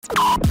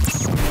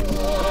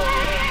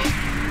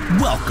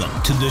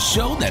Welcome to the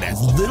show that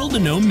has little to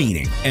no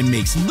meaning and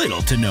makes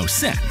little to no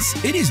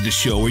sense. It is the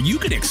show where you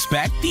can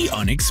expect the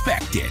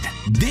unexpected.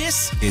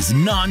 This is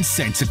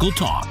nonsensical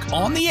talk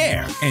on the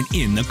air and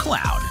in the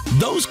cloud.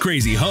 Those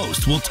crazy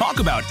hosts will talk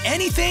about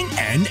anything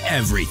and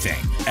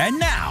everything. And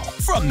now,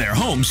 from their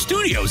home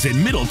studios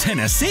in Middle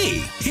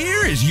Tennessee,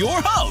 here is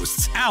your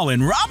hosts,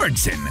 Alan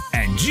Robertson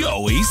and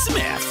Joey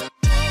Smith.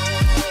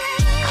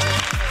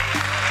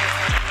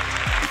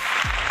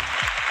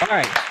 All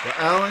right. Well,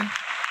 Alan,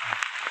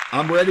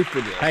 I'm ready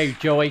for this. Hey,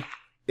 Joey.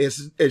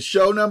 It's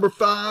show number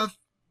 5.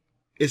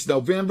 It's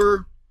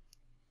November.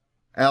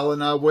 Al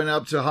and I went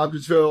up to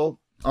Hopkinsville,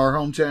 our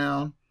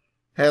hometown,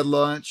 had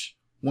lunch,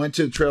 went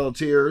to the Trail of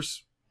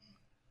Tears,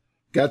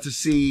 got to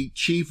see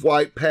Chief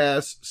White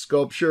Path's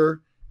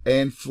sculpture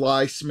and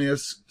Fly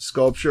Smith's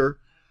sculpture.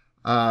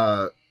 We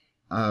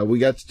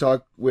got to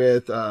talk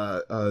with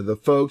the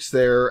folks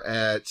there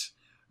at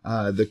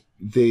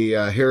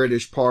the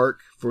Heritage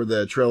Park for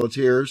the Trail of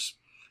Tears.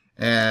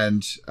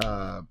 And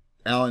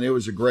Alan, it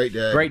was a great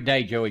day. Great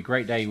day, Joey.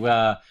 Great day.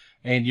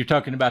 And you're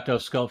talking about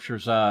those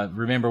sculptures.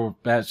 Remember,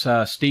 that's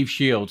Steve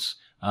Shields,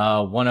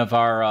 one of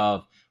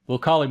our, we'll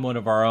call him one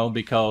of our own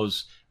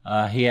because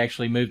he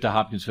actually moved to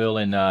Hopkinsville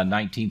in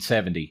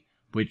 1970,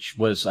 which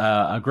was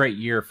a great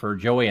year for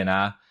Joey and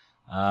I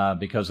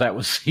because that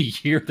was the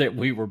year that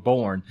we were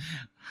born.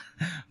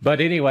 But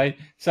anyway,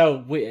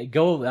 so we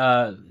going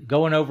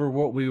over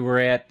what we were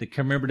at the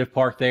commemorative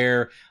park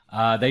there.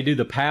 They do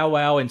the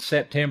powwow in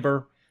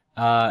September,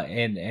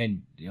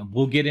 and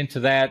we'll get into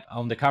that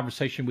on the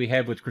conversation we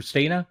had with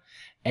Christina,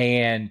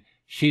 and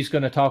she's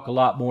going to talk a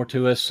lot more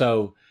to us.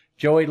 So,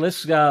 Joey,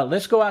 let's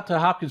go out to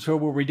Hopkinsville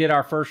where we did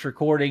our first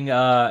recording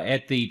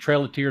at the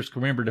Trail of Tears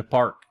commemorative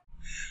park.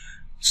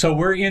 So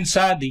we're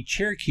inside the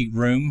Cherokee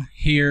Room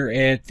here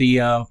at the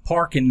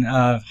park in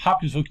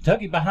Hopkinsville,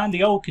 Kentucky, behind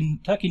the old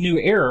Kentucky New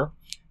Era.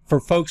 For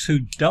folks who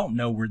don't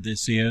know where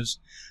this is,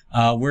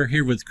 we're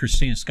here with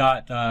Christina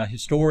Scott,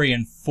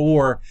 historian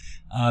for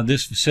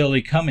this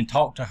facility. Come and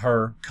talk to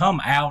her.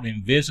 Come out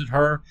and visit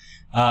her.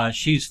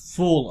 She's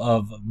full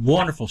of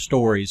wonderful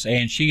stories,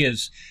 and she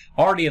has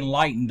already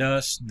enlightened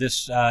us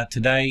this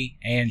today,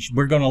 and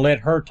we're going to let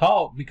her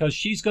talk because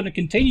she's going to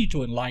continue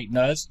to enlighten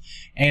us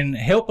and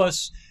help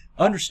us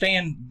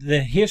understand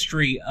the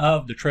history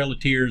of the Trail of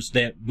Tears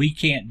that we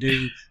can't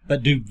do,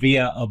 but do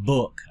via a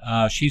book.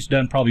 She's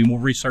done probably more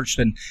research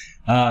than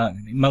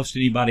most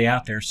anybody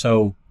out there.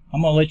 So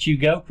I'm going to let you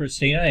go,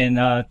 Christina, and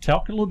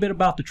talk a little bit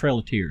about the Trail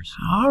of Tears.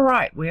 All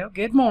right. Well,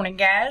 good morning,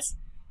 guys.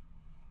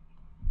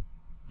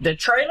 The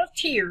Trail of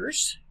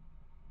Tears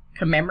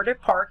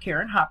commemorative park here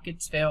in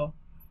Hopkinsville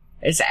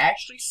is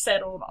actually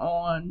settled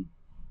on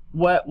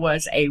what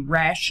was a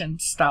ration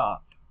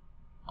stop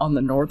on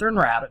the northern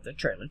route of the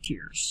Trail of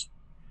Tears.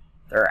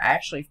 There are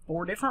actually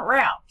 4 different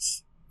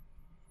routes.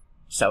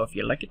 So if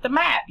you look at the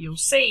map, you'll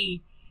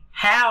see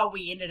how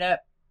we ended up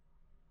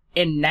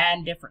in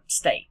 9 different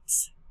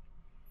states.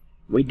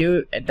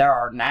 There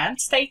are 9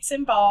 states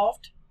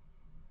involved.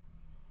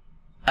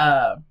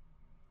 And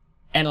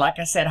like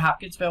I said,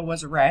 Hopkinsville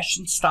was a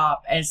ration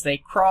stop. As they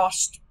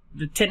crossed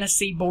the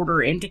Tennessee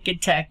border into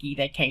Kentucky,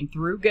 they came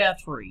through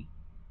Guthrie,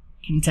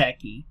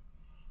 Kentucky,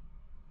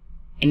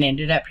 and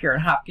ended up here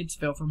in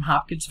Hopkinsville. From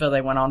Hopkinsville,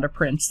 they went on to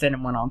Princeton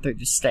and went on through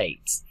the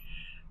states.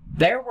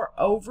 There were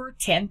over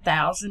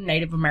 10,000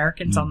 Native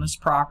Americans on this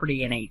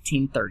property in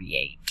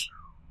 1838.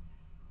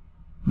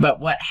 But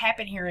what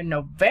happened here in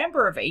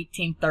November of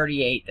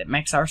 1838 that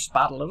makes our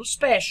spot a little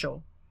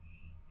special,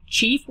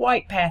 Chief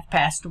White Path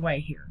passed away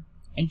here.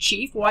 And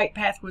Chief White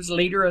Path was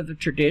leader of the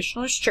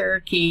Traditionalist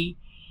Cherokee,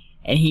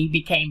 and he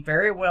became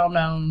very well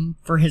known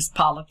for his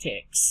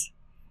politics.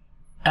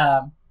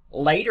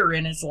 Later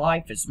in his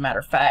life, as a matter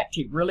of fact,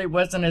 he really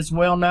wasn't as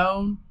well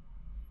known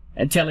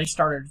until he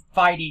started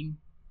fighting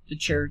the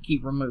Cherokee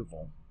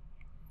removal.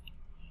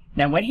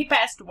 Now, when he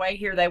passed away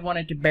here, they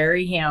wanted to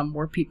bury him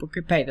where people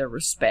could pay their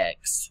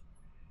respects.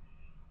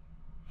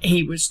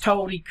 He was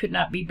told he could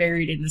not be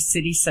buried in the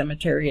city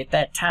cemetery at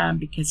that time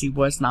because he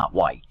was not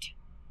white.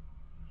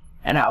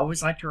 And I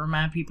always like to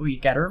remind people, you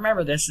got to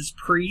remember, this is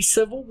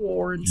pre-Civil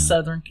War in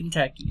southern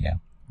Kentucky. Yeah.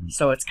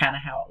 So it's kind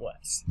of how it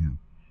was. Yeah.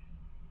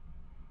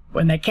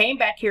 When they came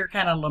back here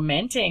kind of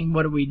lamenting,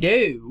 what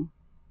do?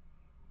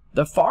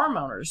 The farm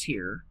owners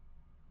here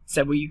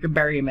said, well, you can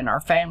bury him in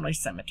our family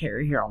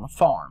cemetery here on the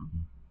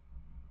farm.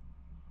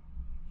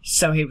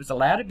 So he was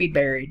allowed to be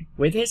buried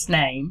with his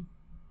name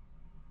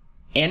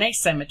in a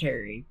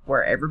cemetery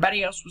where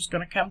everybody else was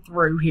going to come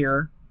through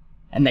here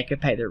and they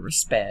could pay their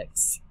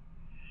respects.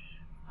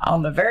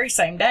 On the very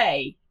same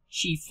day,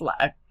 Chief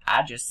Fly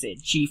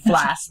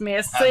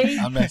Smith, see?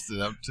 I messed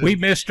it up too. We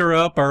messed her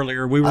up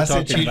earlier. We were I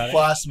talking said Chief about it.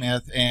 Fly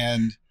Smith,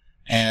 and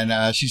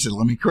she said,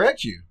 "Let me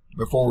correct you."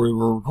 Before we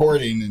were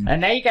recording,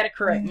 And now you got to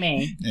correct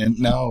me. and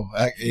no,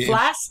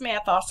 Fly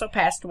Smith also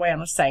passed away on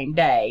the same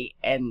day,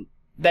 and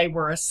they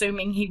were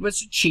assuming he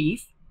was a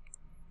chief,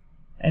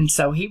 and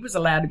so he was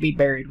allowed to be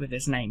buried with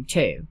his name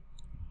too.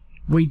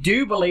 We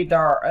do believe there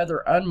are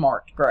other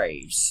unmarked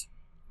graves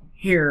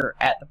here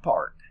at the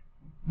park,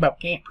 but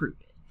can't prove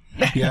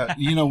it. Yeah,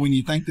 when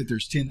you think that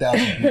there's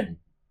 10,000 people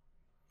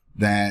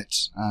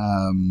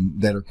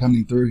that are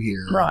coming through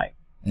here, Right.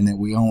 and that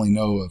we only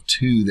know of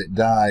 2 that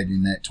died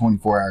in that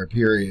 24-hour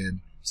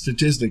period,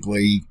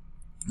 statistically,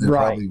 there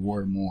Right. probably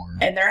were more.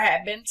 And there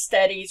have been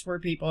studies where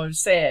people have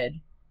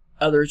said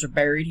others are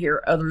buried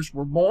here, others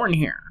were born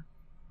here.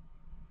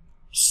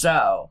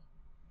 So,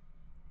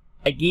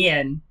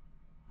 again,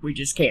 we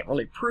just can't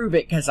really prove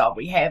it because all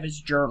we have is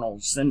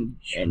journals and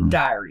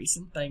diaries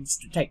and things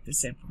to take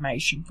this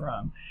information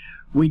from.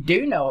 We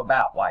do know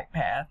about White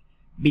Path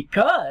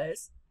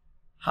because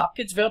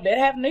Hopkinsville did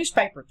have a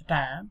newspaper at the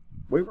time.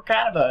 We were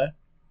kind of a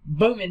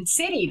booming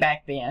city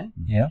back then.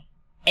 Yeah.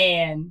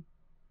 And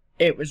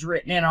it was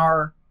written in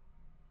our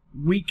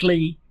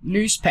weekly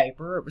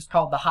newspaper. It was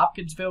called the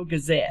Hopkinsville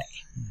Gazette,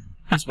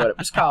 is what it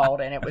was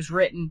called. And it was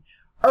written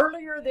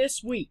earlier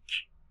this week.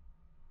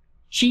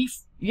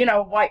 Chief,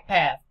 White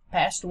Path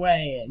passed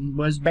away and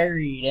was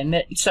buried.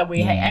 And so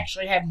we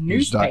actually have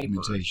There's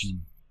newspapers.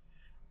 documentation.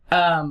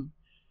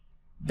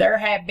 There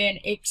have been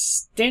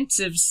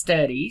extensive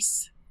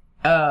studies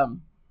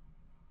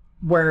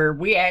where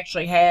we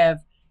actually have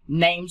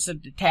names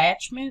of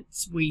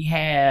detachments. We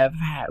have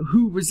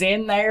who was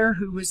in there,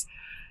 who was...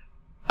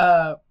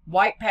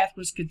 White Path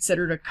was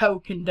considered a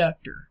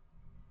co-conductor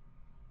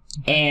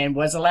and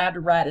was allowed to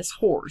ride his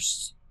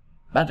horse.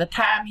 By the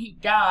time he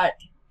got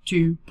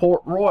to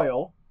Port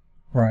Royal,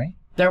 Right.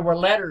 there were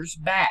letters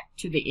back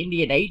to the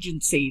Indian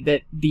Agency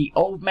that the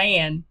old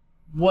man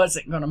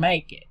wasn't going to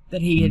make it,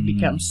 that he had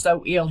become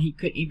so ill he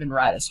couldn't even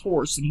ride his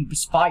horse, and he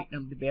was fighting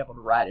them to be able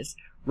to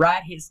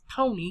ride his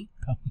pony.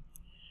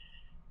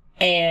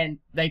 And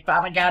they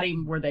finally got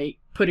him where they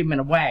put him in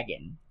a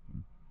wagon.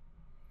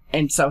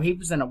 And so he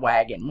was in a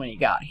wagon when he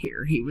got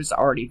here. He was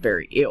already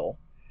very ill.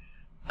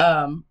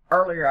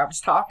 Earlier I was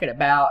talking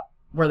about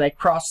where they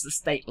crossed the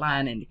state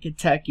line into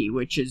Kentucky,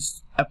 which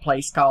is a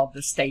place called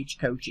the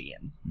Stagecoach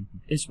Inn,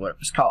 is what it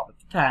was called at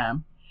the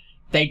time.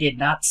 They did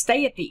not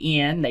stay at the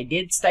inn. They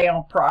did stay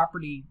on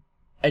property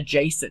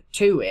adjacent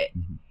to it.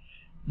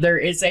 There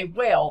is a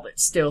well that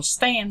still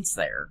stands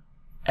there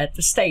at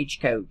the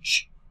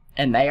Stagecoach,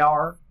 and they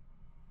are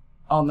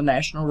on the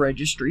National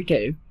Registry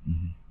too.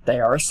 They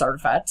are a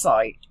certified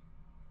site.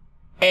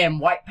 And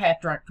White Path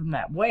drank from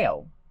that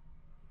well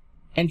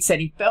and said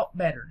he felt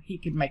better. He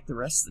could make the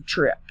rest of the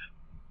trip.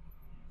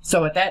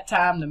 So at that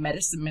time, the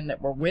medicine men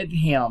that were with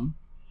him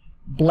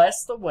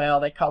blessed the well.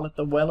 They call it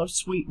the Well of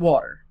Sweet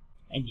Water.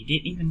 And you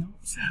didn't even know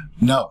it was that.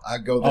 No, I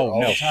go there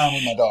all the time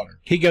with my daughter.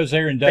 He goes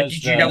there and does... But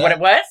did you know what it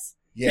was?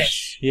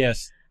 Yes.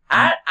 Yes.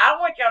 I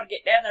want y'all to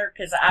get down there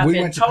because I've We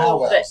been went to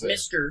told that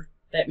powwows there.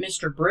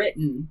 Mr.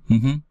 Britton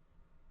Mm-hmm.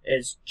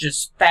 is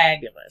just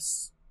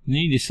fabulous. You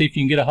need to see if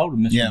you can get a hold of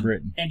Mr.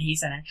 Britton. And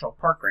he's an actual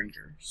park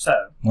ranger.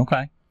 So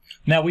Okay.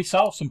 Now, we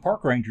saw some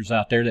park rangers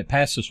out there that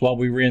passed us while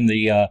we were in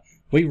the...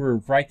 we were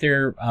right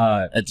there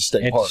At the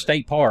state at park. the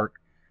state park,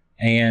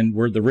 and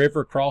where the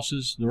river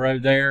crosses the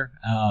road there,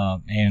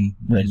 and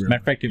Red as a matter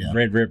of fact, it was River,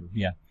 Red River,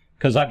 yeah.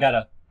 Because I've got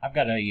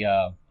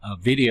a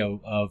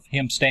video of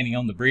him standing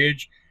on the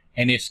bridge,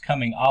 and it's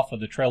coming off of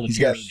the Trail of He's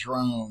got a Tears.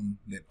 drone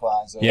that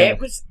flies over. Yeah. it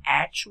was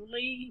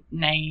actually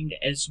named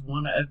as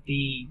one of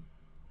the,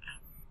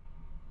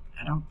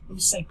 I don't want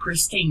to say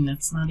pristine,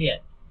 that's not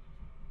it,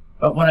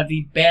 but one of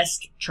the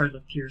best Trail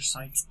of Tears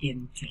sites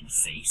in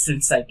Tennessee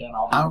since they've done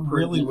all the I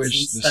really improvements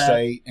wish and the stuff.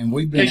 state, and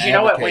we've been Because it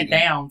went advocating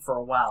down for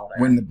a while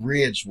there. when the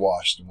bridge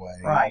washed away.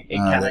 Right, it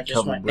kinda that just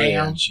covered went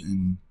down. bridge,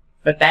 And,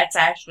 But that's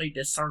actually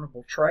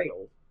discernible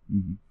trail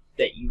Mhm.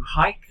 that you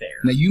hike there.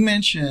 Now, you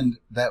mentioned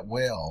that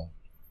well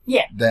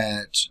Yeah.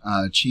 that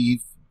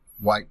Chief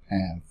White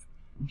Path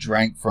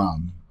drank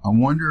from. I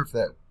wonder if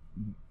that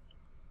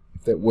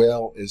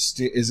well is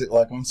it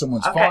like on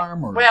someone's Okay.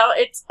 farm? Or? Well,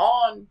 it's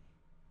on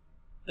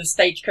the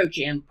Stagecoach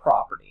Inn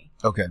property,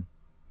 Okay.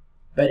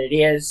 but it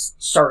is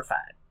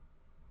certified.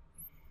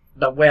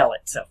 The well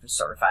itself is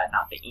certified,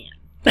 not the inn.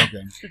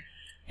 Okay.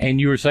 And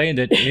you were saying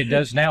that it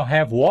does now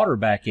have water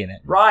back in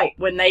it. Right.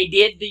 When they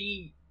had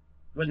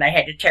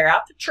to tear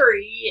out the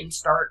tree and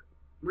start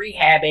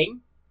rehabbing,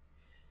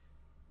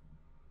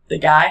 the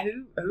guy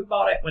who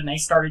bought it, when they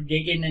started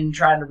digging and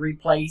trying to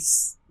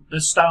replace the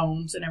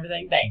stones and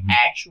everything, they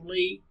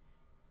actually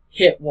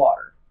hit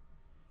water.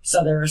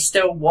 So there is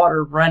still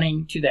water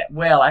running to that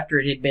well after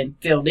it had been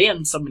filled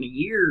in so many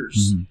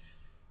years.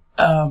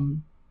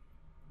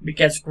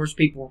 Because, of course,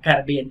 people were kind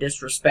of being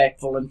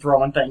disrespectful and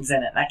throwing things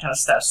in it and that kind of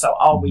stuff. So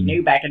all we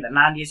knew back in the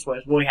 90s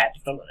was we had to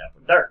fill it up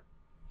with dirt.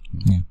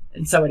 Yeah.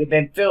 And so it had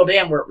been filled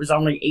in where it was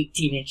only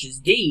 18 inches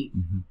deep.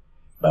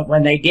 But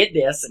when they did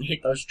this and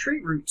hit those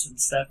tree roots and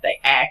stuff,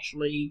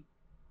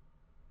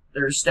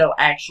 there's still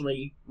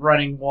actually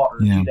running water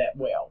to that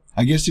well.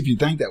 I guess if you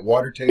think that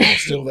water table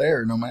is still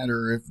there, no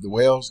matter if the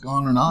well's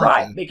gone or not.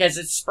 Right, because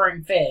it's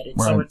spring fed.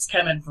 And so Right. it's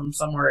coming from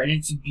somewhere, and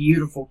it's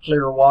beautiful,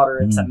 clear water.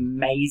 It's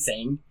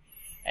amazing.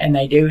 And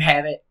they do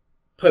have it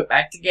put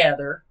back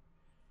together.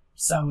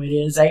 So it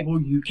is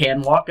able, you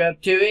can walk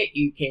up to it,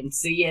 you can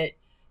see it.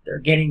 They're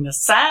getting the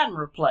sign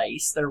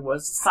replaced. There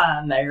was a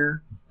sign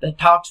there that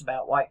talks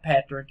about White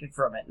Path drinking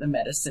from it and the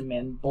medicine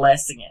men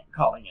blessing it and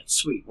calling it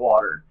sweet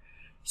water.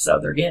 So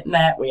they're getting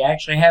that. We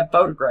actually have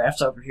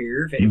photographs over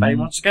here if anybody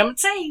wants to come and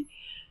see.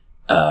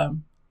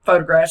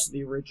 Photographs of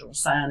the original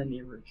sign and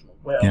the original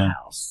well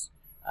house.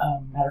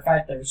 Matter of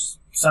fact, there's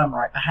some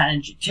right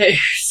behind you too.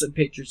 Some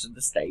pictures of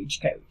the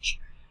stagecoach.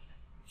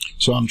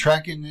 So I'm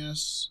tracking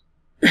this.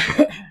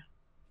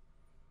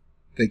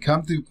 They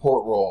come through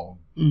Port Royal.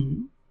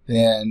 Mm-hmm.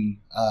 Then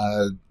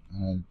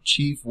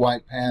Chief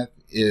White Path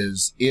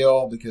is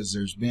ill because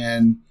there's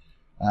been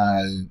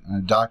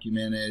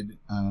documented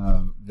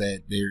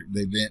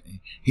that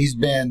he's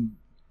been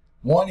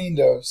wanting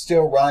to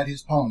still ride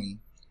his pony,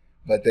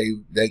 but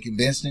they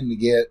convinced him to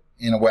get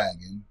in a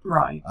wagon.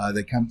 Right.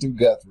 They come through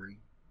Guthrie,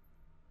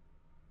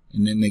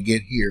 and then they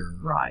get here.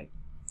 Right.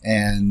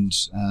 And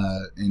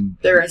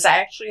there is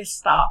actually a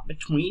stop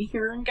between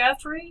here and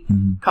Guthrie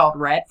called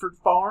Radford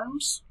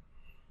Farms.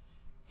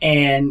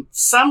 And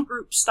some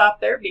groups stopped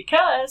there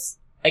because,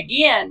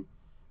 again,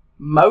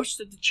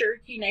 most of the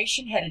Cherokee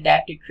Nation had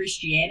adapted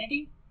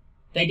Christianity.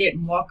 They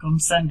didn't walk on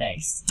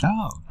Sundays.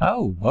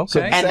 Oh,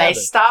 okay. And they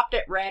stopped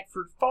at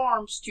Radford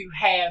Farms to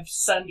have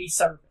Sunday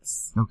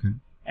service. Okay.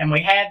 And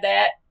we had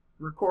that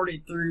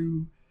recorded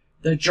through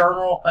the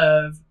journal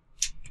of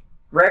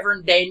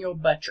Reverend Daniel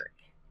Buttrick.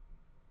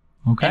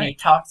 Okay. And he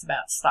talks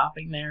about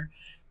stopping there.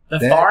 The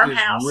that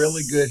farmhouse. Is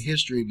really good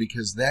history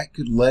because that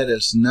could let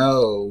us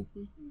know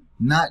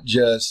not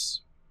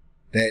just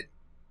that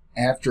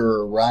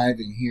after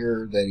arriving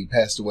here that he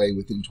passed away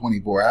within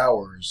 24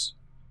 hours.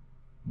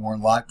 More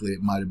than likely,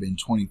 it might have been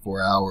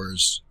 24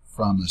 hours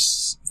from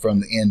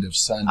the end of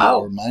Sunday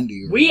or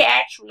Monday. We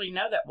actually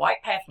know that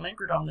White Path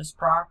lingered on this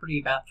property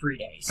about 3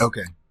 days.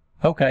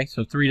 Okay,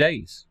 so 3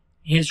 days.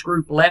 His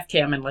group left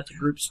him and let the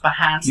groups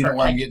behind You know start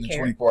why I'm taking getting the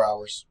care. 24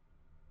 hours?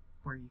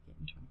 Where are you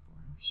getting 24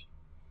 hours?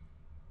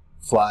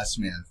 Fly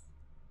Smith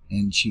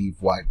and Chief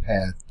White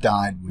Path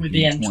died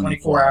Within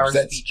 24 hours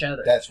of each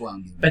other. That's why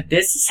I'm getting But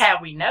this is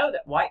how we know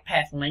that White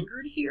Path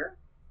lingered here.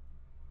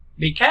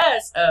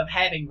 Because of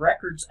having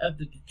records of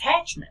the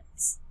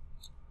detachments.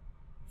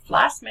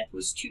 Fly Smith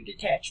was 2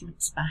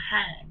 detachments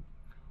behind.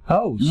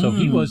 Oh, so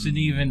he wasn't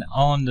even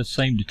on the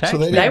same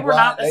detachment. So They were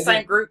not the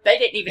same group. They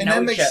didn't even know each other.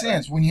 And that makes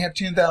sense. When you have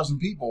 10,000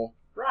 people,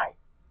 Right.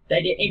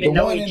 They didn't even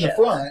know each other. The one in the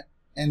front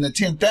and the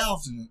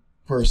 10,000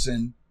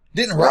 person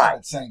didn't arrive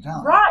at the same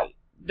time. Right.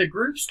 The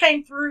groups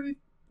came through,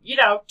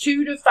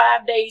 2 to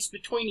 5 days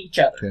between each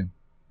other. Okay.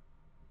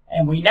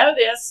 And we know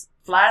this.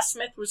 Fly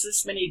Smith was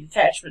this many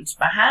detachments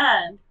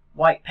behind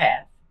White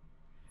Path.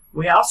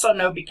 We also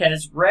know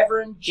because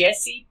Reverend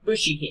Jesse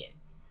Bushyhead,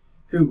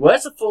 who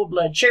was a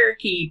full-blood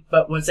Cherokee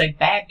but was a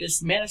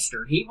Baptist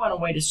minister, he went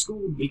away to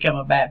school to become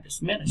a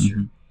Baptist minister.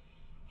 Mm-hmm.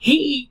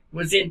 He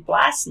was in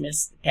Fly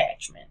Smith's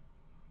detachment.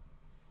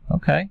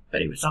 Okay.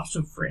 But he was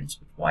also friends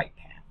with White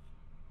Path.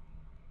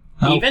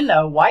 Oh. Even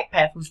though White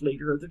Path was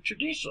leader of the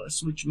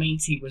traditionalists, which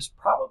means he was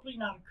probably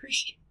not a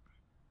Christian.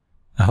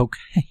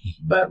 Okay.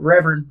 But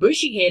Reverend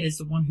Bushyhead is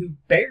the one who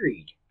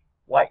buried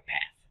White Path.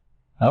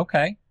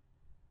 Okay.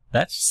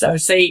 So,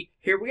 see,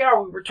 here we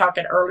are. We were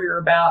talking earlier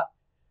about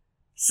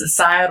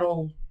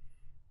societal,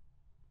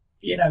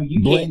 you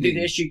can't do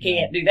this, you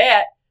can't do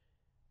that.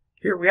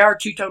 Here we are,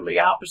 2 totally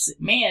opposite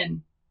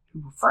men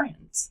who were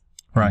friends.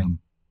 Right.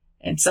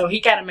 And so he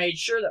kind of made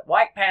sure that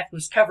White Path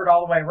was covered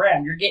all the way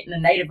around. You're getting the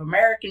Native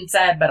American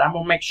side, but I'm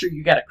going to make sure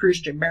you got a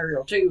Christian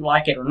burial too,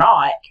 like it or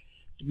not,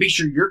 to be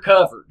sure you're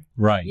covered.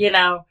 Right.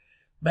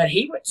 But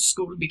he went to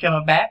school to become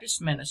a Baptist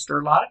minister.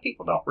 A lot of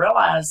people don't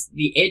realize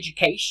the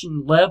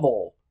education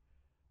level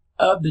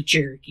of the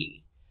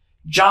Cherokee.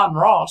 John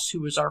Ross,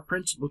 who was our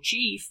principal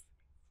chief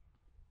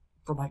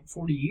for like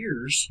 40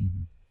 years,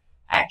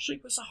 actually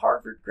was a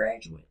Harvard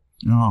graduate.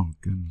 Oh,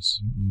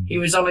 goodness. Mm-hmm. He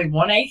was only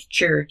 1/8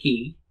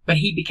 Cherokee, but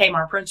he became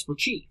our principal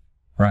chief.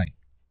 Right.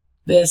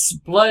 This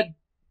blood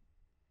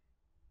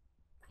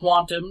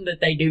quantum that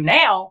they do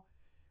now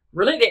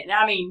really didn't.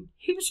 I mean,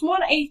 he was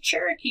 1/8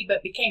 Cherokee,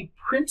 but became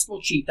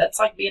principal chief. That's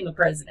like being the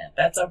president.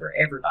 That's over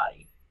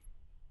everybody.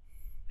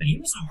 But he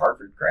was a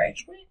Harvard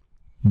graduate.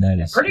 That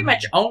is Pretty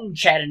much owned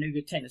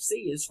Chattanooga,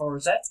 Tennessee, as far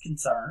as that's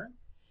concerned.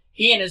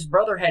 He and his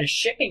brother had a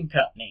shipping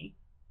company.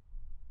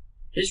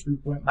 His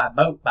group went by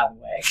boat, by the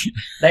way.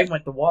 They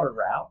went the water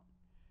route.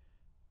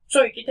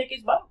 So he could take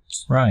his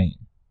boats. Right.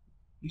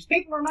 These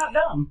people are not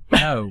dumb.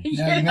 No.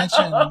 Now, you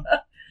mentioned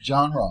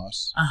John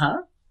Ross.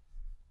 Uh-huh.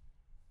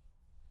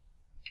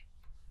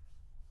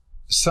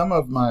 Some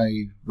of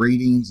my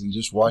readings and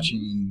just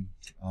watching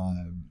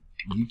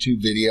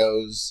YouTube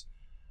videos,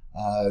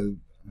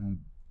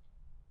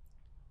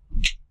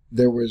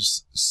 there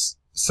was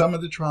some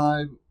of the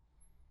tribe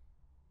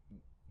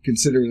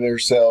consider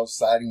themselves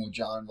siding with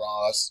John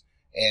Ross,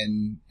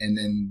 and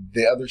then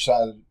the other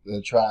side of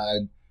the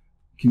tribe.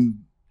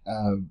 Can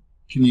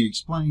you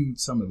explain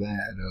some of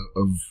that?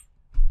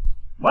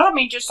 Well, I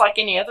mean, just like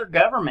any other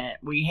government,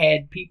 we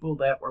had people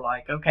that were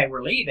like, okay,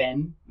 we're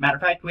leaving. Matter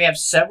of fact, we have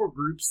several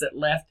groups that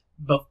left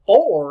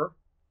before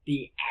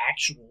the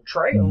actual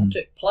trail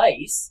took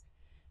place.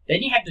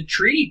 Then you have the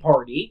treaty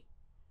party,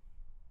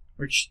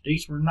 which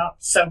these were not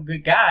so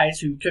good guys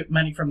who took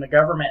money from the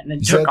government and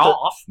then took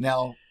off.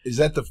 Now, is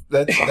that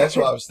that's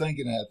what I was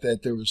thinking at,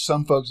 that there was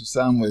some folks who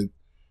signed with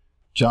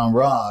John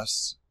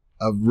Ross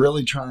of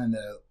really trying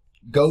to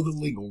go the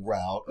legal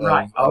route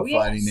of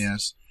fighting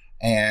this,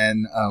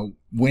 and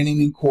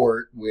winning in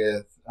court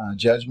with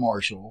Judge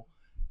Marshall.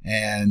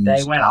 And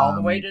they went all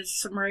the way to the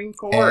Supreme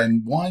Court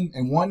and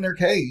won their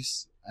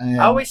case.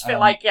 And, I always feel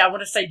like, I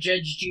want to say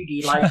Judge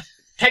Judy, like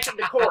take them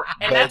to court,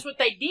 and that's what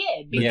they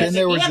did. Because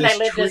they lived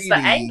as the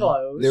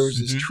Anglos. There was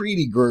this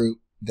treaty group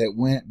that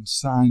went and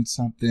signed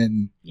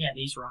something. Yeah,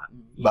 these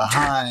rotten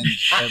behind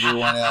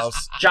everyone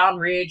else. John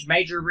Ridge,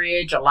 Major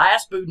Ridge,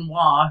 Elias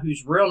Boudoir,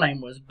 whose real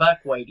name was Buck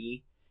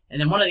Wadey,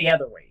 and then one of the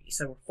other Wadeys.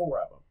 There were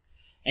 4 of them.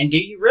 And do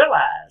you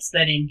realize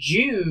that in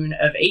June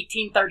of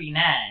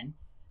 1839?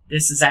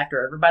 This is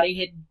after everybody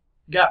had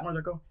gotten where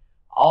they're going.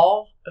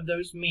 All of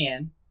those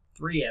men,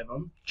 3 of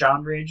them,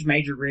 John Ridge,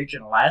 Major Ridge,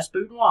 and Elias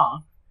Boudoir,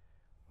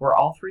 were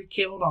all 3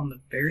 killed on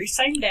the very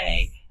same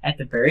day, at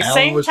the very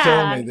same was time,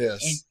 telling me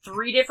this. in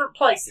 3 different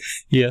places.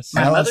 Yes.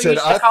 My mother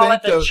used to call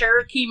it the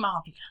Cherokee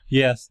Mafia.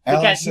 Yes.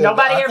 Because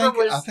nobody ever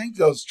was... I think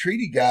those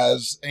treaty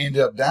guys ended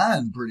up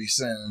dying pretty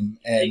soon.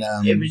 And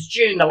it was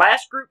June. The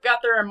last group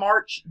got there in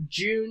March.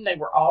 June, they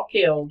were all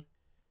killed.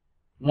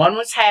 One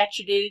was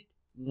hatcheted.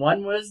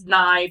 One was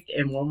knifed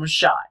and one was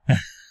shot.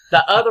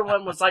 The other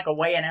one was like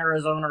away in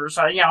Arizona or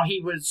something.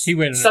 He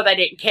went so they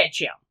didn't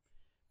catch him.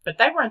 But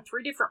they were in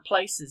 3 different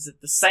places at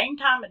the same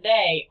time of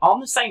day, on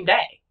the same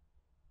day,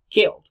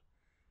 killed.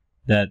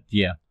 That,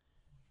 yeah.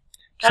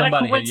 Kind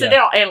of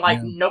coincidental.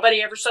 And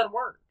nobody ever said a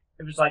word.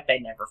 It was like they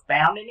never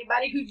found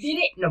anybody who did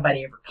it.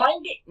 Nobody ever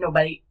claimed it.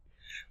 Nobody.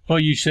 Well,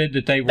 you said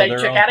that they were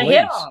their own police.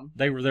 Hit on them.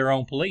 They were their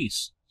own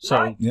police.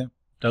 So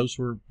those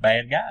were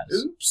bad guys.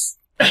 Oops.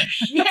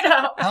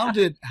 How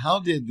did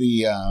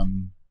the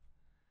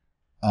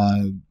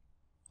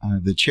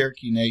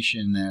Cherokee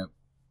Nation that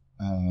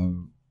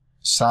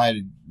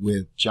sided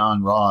with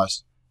John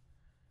Ross,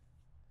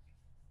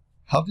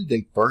 how did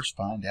they first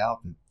find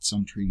out that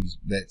some treaties,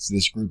 that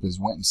this group has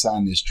went and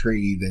signed this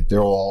treaty that they're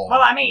all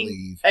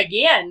believe?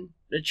 Again,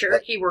 the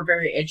Cherokee were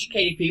very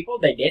educated people.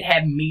 They did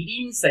have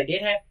meetings. They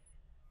did have.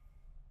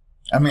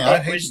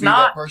 I'd hate to be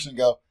that person and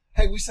go,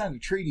 "Hey, we signed a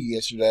treaty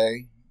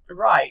yesterday."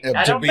 Right.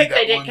 I don't think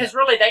they did, because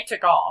really they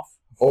took off.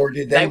 Or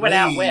did they went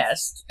out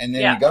west. And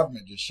then the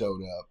government just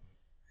showed up?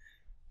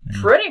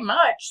 Pretty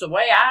much the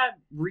way I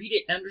read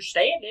it and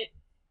understand it.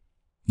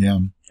 Yeah.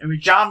 I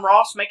mean, John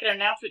Ross making an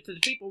announcement to the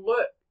people,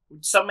 look,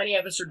 so many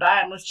of us are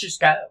dying, let's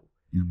just go.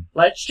 Yeah.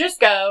 Let's just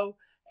go,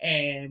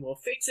 and we'll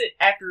fix it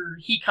after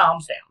he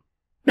calms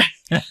down.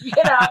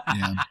 Yeah.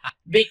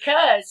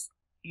 Because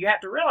you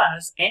have to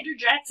realize Andrew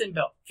Jackson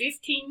built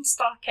 15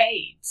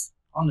 stockades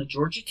on the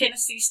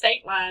Georgia-Tennessee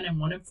state line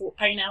and one in Fort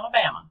Payne,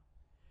 Alabama.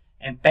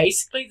 And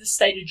basically the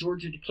state of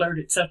Georgia declared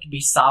itself to be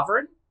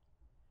sovereign.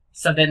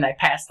 So then they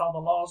passed all the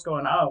laws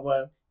going,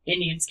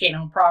 Indians can't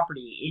own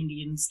property.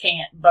 Indians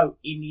can't vote.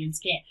 Indians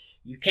can't.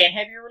 You can't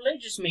have your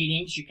religious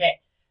meetings. You can't.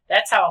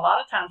 That's how a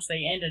lot of times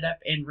they ended up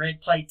in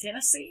Red Clay,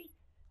 Tennessee.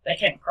 They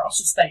came across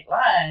the state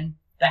line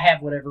to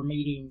have whatever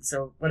meetings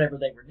or whatever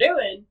they were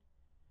doing.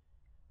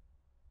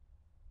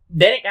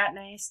 Then it got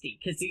nasty,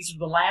 because these are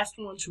the last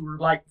ones who were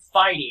like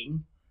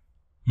fighting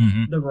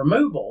the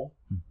removal.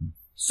 Mm-hmm.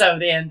 So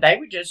then they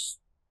would just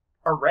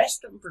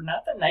arrest them for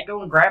nothing. They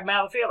go and grab them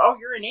out of the field. Oh,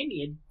 you're an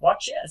Indian.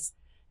 Watch this.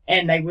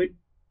 And they would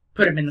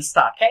put them in the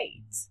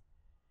stockades.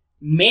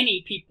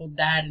 Many people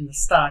died in the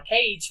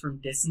stockades from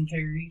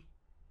dysentery,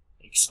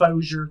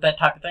 exposure, that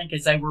type of thing,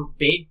 because they were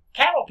big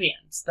cattle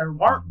pens. There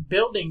weren't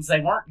buildings. They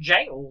weren't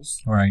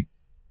jails. Right.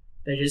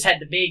 They just had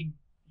the big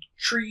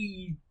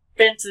tree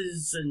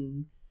fences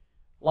and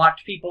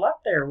locked people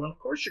up there. Well, of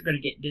course you're going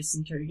to get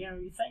dysentery.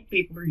 You think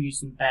people are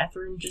using the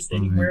bathroom just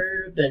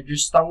anywhere. They're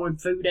just throwing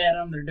food at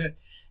them. They're doing,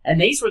 and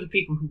these were the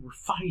people who were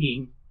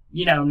fighting,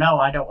 no,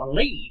 I don't want to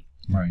leave.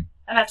 Right.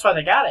 And that's why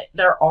they got it.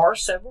 There are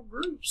several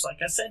groups, like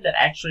I said, that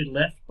actually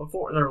left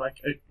before. They're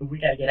like, we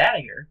got to get out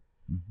of here.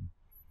 Mm-hmm.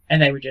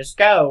 And they would just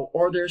go.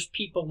 Or there's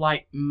people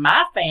like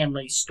my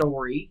family's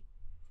story.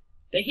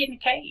 They hid in a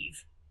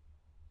cave.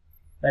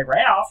 They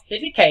ran off,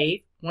 hid in a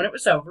cave. When it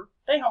was over,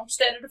 they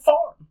homesteaded a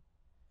farm.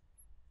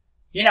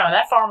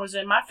 That farm was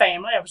in my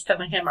family. I was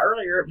telling him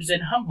earlier it was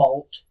in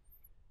Humboldt.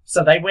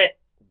 So they went,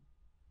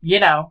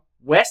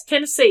 West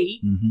Tennessee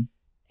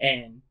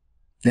and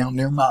down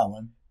near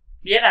Milan.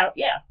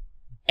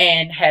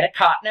 And had a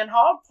cotton and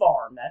hog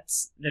farm. That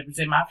was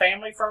in my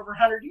family for over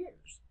 100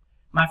 years.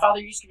 My father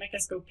used to make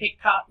us go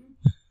pick cotton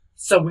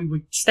so we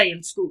would stay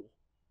in school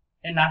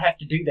and not have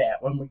to do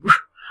that when we grew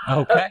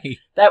up. Okay.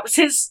 That was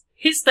his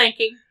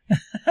thinking.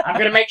 I'm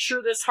going to make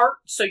sure this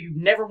hurts so you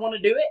never want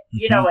to do it,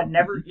 and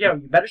never, you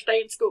better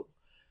stay in school.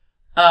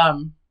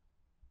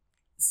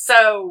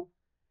 So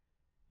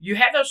you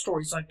have those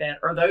stories like that,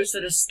 or those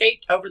that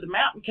escaped over the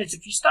mountain, because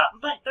if you stop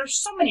and think, there's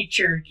so many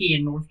Cherokee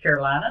in North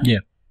Carolina. Yeah.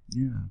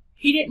 Yeah.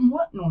 He didn't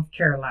want North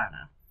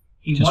Carolina.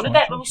 He Just wanted wanted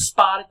that little Georgia.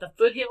 spot at the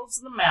foothills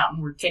of the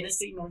mountain where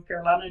Tennessee, North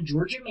Carolina, and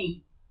Georgia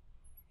meet.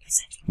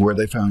 'Cause that's Where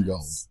they found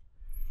gold.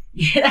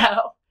 You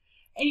know?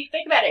 And you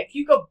think about it, if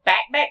you go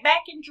back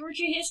in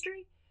Georgia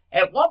history,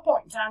 at one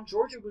point in time,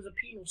 Georgia was a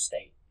penal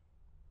state.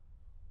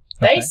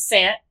 They Okay.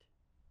 sent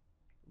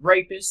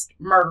rapists,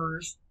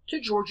 murderers to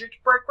Georgia to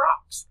break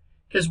rocks.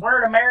 Because where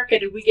in America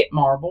do we get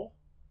marble?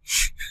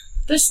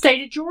 The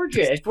state of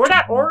Georgia. If we're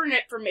not ordering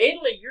it from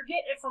Italy, you're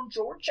getting it from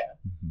Georgia.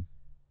 Mhm.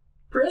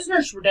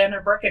 Prisoners were down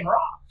there breaking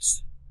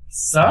rocks.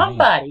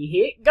 Somebody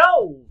hit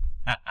gold.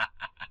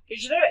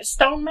 Because you know, at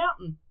Stone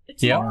Mountain,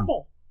 it's Yeah.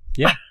 marble.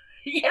 Yeah.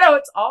 You know,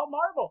 it's all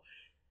marble.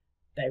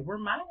 They were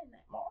mining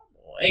that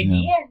marble.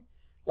 Again,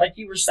 like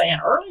you were saying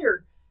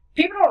earlier,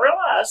 people don't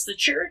realize the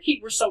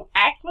Cherokee were so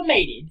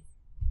acclimated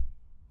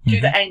to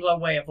the Anglo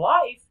way of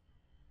life,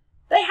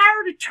 they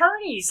hired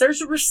attorneys.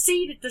 There's a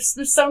receipt at the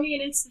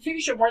Smithsonian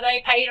Institution where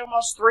they paid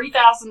almost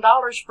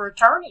 $3,000 for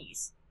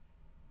attorneys.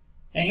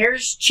 And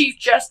here's Chief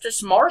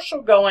Justice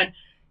Marshall going,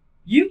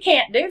 you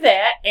can't do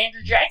that.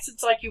 Andrew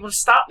Jackson's like, you want to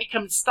stop me?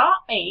 Come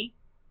stop me.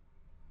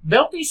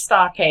 Built these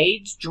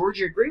stockades.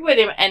 Georgia agreed with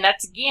him. And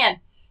that's, again,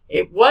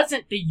 it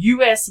wasn't the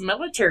U.S.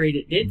 military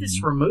that did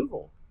this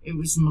removal. It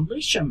was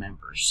militia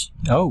members.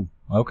 Oh,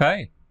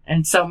 okay.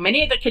 And so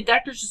many of the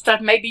conductors and stuff,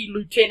 maybe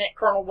lieutenant,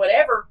 colonel,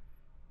 whatever,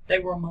 they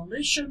were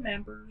militia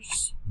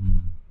members.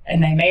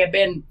 And they may have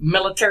been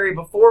military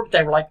before, but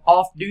they were like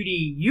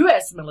off-duty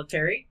U.S.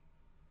 military.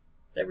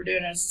 They were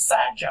doing it as a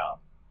side job.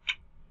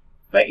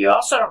 But you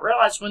also don't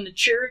realize when the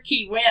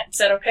Cherokee went and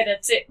said, okay,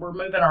 that's it, we're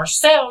moving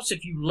ourselves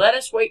if you let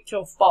us wait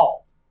till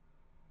fall.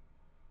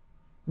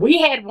 We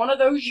had one of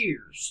those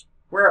years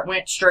where it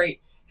went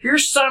straight,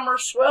 here's summer,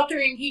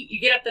 sweltering heat, you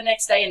get up the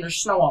next day and there's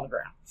snow on the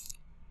ground.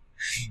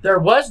 There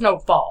was no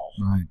fall.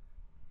 Right.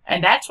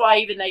 And that's why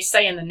even they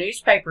say in the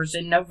newspapers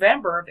in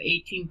November of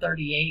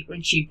 1838,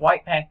 when Chief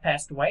Whitepath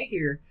passed away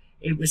here,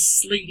 it was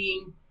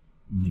sleeting.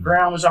 The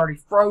ground was already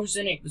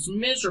frozen. It was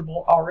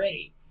miserable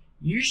already.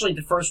 Usually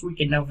the first week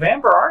in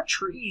November, our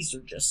trees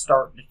are just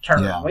starting to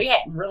turn. Yeah. We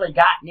hadn't really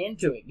gotten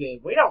into it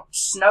good. We don't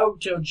snow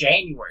till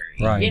January.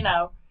 Right. You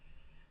know,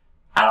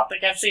 I don't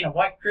think I've seen a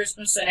white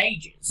Christmas in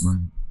ages Right.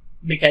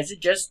 because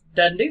it just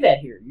doesn't do that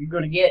here. You're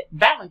going to get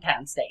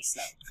Valentine's Day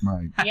snow.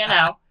 Right. You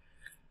know,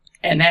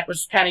 and that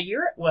was the kind of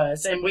year it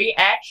was. And we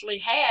actually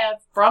have,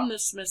 from the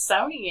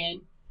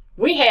Smithsonian,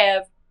 we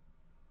have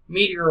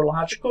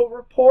meteorological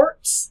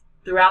reports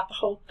throughout the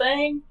whole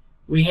thing.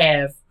 We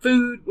have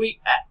food.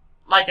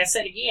 Like I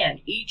said again,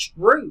 each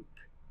group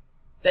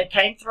that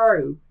came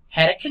through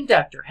had a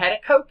conductor, had a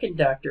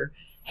co-conductor,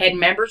 had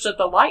members of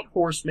the light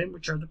horsemen,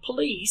 which are the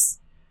police.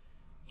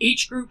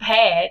 Each group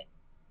had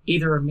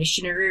either a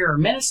missionary or a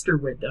minister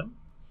with them.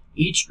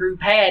 Each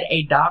group had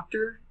a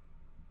doctor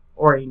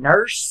or a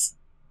nurse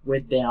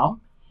with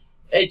them.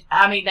 They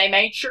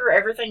made sure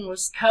everything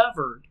was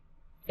covered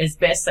as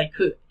best they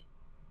could.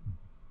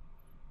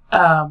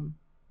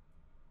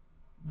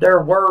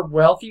 There were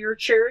wealthier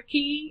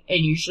Cherokee,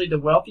 and usually the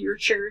wealthier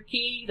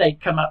Cherokee,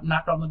 they'd come up,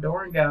 knock on the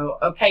door, and go,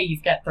 okay,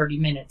 you've got 30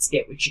 minutes,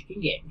 get what you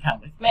can get, and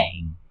come with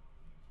me.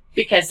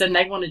 Because then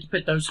they wanted to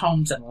put those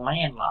homes in a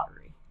land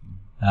lottery.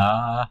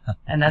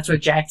 And that's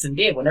what Jackson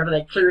did. Whenever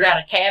they cleared out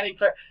a cabin,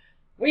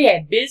 we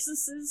had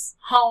businesses,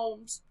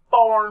 homes,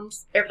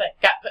 farms, everything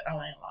got put in a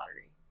land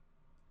lottery.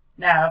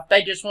 Now, if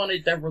they just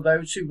wanted, there were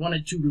those who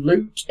wanted to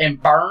loot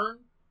and burn.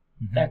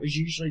 That was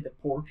usually the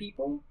poor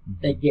people.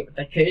 They'd get what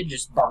they could,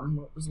 just burn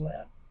what was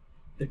left.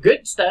 The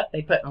good stuff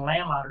they put in a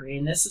land lottery,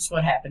 and this is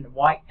what happened to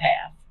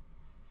Whitepath.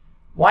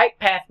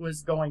 Whitepath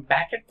was going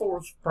back and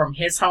forth from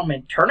his home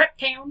in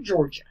Turniptown,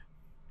 Georgia,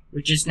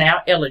 which is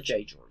now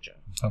Ellijay, Georgia,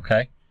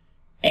 Okay.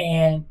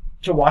 and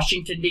to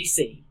Washington,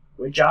 D.C.,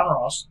 with John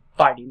Ross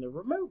fighting the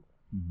removal.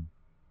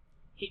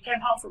 He came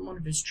home from one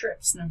of his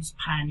trips, and there was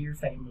a pioneer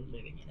family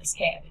living in his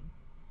cabin.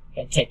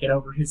 Had taken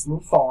over his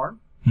little farm,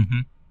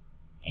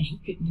 and he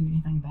couldn't do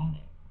anything about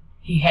it.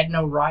 He had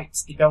no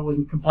rights to go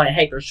and complain,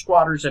 hey, there's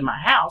squatters in my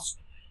house.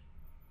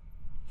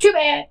 Too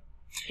bad.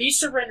 He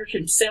surrendered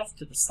himself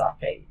to the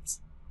stockades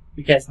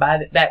because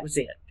that was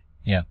it.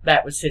 Yeah.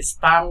 That was his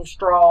final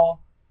straw.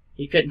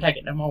 He couldn't take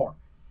it no more.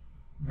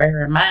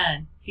 Bear in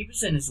mind, he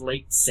was in his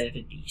late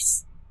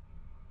 70s.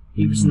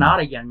 He was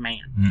not a young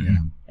man.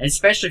 Yeah.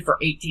 Especially for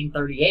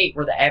 1838,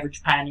 where the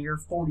average pioneer,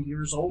 40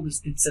 years old, is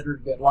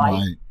considered a good life.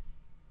 Right.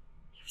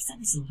 He was in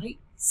his late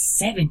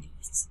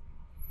 70s.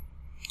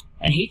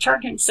 And he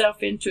turned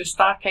himself into a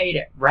stockade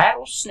at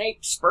Rattlesnake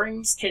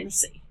Springs,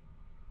 Tennessee.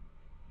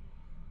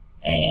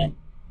 And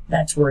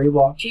that's where he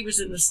walked. He was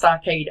in the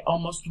stockade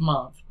almost a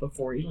month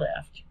before he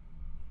left.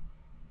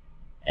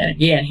 And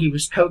again, he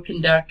was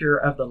co-conductor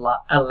of the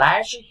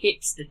Elijah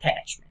Hicks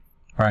Detachment.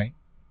 Right.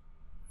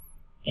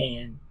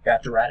 And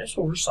got to ride his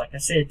horse, like I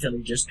said, till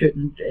he just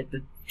couldn't, at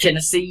the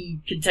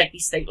Tennessee-Kentucky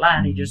state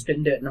line, he just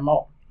couldn't do it no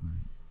more.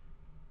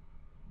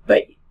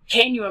 But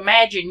can you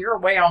imagine you're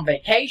away on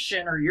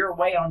vacation or you're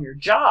away on your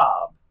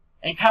job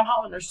and come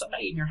home and there's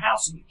somebody in your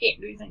house and you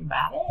can't do anything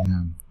about it?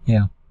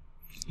 Yeah.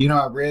 You know,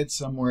 I read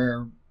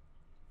somewhere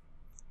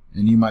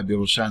and you might be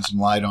able to shine some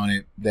light on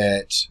it,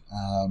 that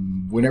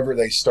whenever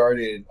they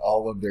started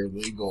all of their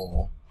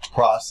legal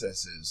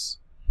processes,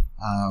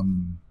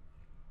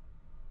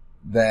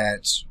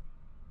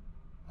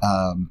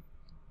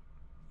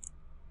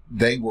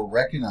 they were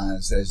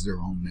recognized as their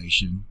own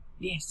nation.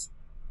 Yes.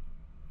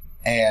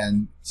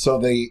 And so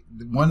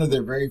one of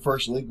their very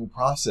first legal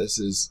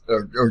processes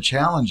or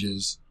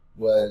challenges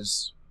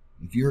was,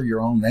 if you're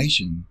your own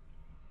nation,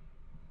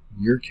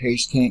 your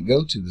case can't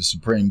go to the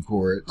Supreme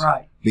Court,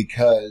 Right.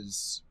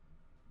 because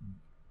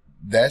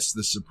that's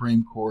the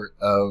Supreme Court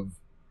of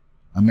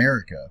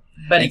America.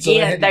 But And so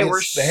again, they were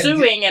had to get-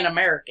 suing an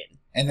American.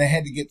 And they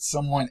had to get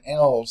someone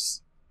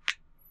else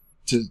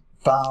to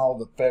file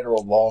the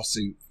federal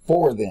lawsuit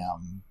for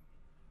them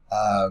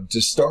to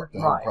start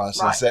the whole Right,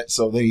 process. right.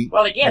 So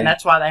Well, again,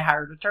 that's why they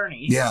hired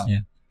attorneys. yeah, Yeah.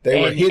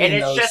 they were And hitting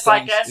it's those just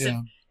like things, us.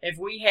 yeah. If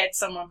we had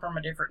someone from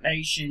a different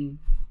nation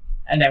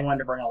and they wanted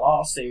to bring a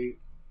lawsuit,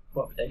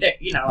 what would they do?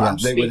 You know, Yeah, I'm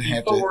they would speaking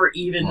have to- for,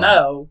 even right.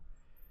 though,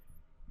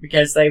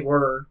 because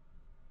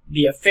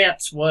the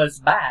offense was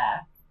by.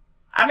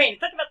 I mean,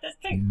 think about this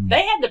too. Yeah.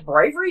 They had the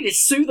bravery to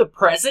sue the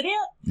president.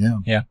 Yeah.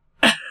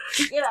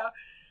 You know,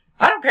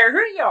 I don't care who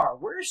you are,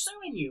 we're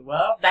suing you.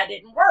 Well, that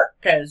didn't work,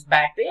 because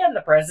back then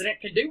the president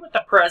could do what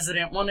the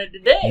president wanted to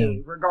do,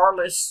 Yeah.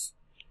 regardless.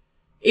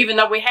 Even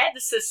though we had the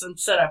system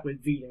set up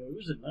with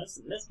vetoes and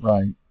this,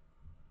 Right.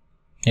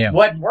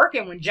 wasn't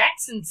working when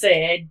Jackson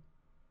said,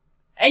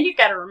 and you've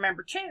got to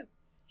remember too,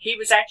 he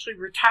was actually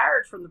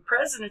retired from the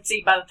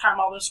presidency by the time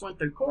all this went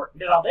through court and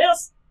did all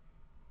this.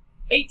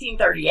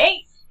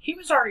 1838, he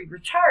was already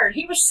retired.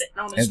 He was sitting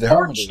on his At the porch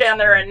Hermitage. down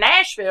there in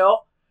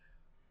Nashville.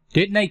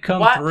 Didn't they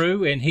come What?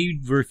 through and he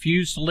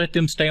refused to let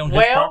them stay on his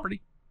Well,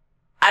 property?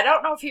 I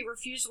don't know if he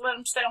refused to let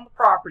him stay on the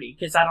property,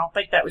 because I don't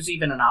think that was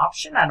even an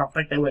option. I don't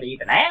think they would have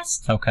even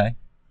asked. Okay.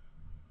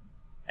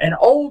 An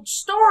old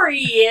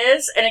story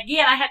is, and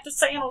again, I have to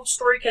say an old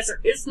story because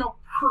there is no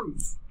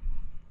proof,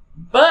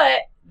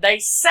 but they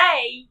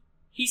say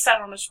he sat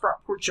on his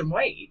front porch and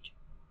waved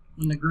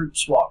when the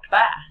groups walked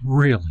by,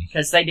 Really?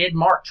 because they did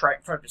march right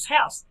in front of his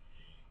house.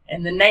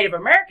 And the Native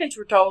Americans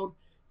were told,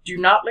 do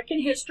not look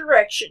in his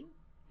direction,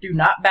 do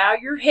not bow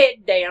your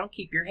head down,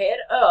 keep your head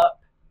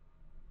up,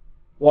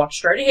 walk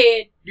straight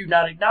ahead, do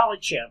not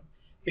acknowledge him.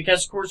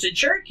 Because, of course, in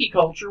Cherokee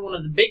culture, one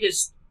of the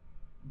biggest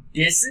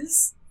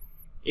disses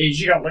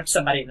is you don't look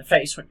somebody in the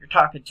face when you're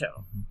talking to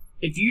them.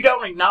 If you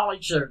don't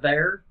acknowledge they're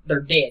there, they're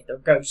dead, they're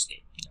ghosted.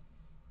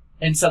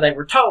 And so they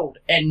were told,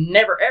 and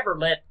never ever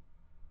let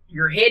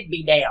your head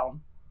be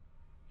down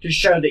to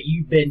show that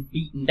you've been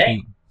beaten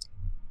down.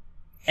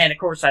 And of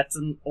course, that's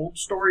an old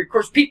story. Of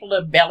course, people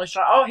embellish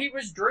on, oh, he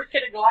was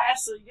drinking a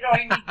glass of, he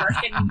was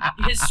drinking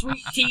his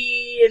sweet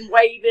tea and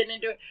waving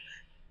and doing.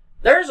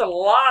 There's a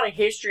lot of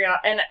history on,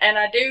 and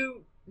I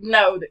do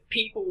know that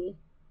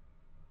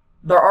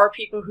there are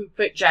people who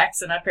put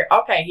Jackson up here.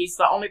 Okay, he's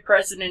the only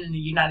president in the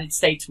United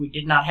States we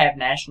did not have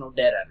national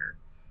debt under.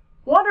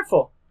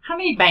 Wonderful. How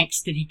many banks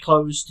did he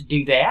close to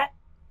do that?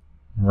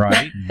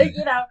 Right.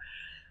 You know,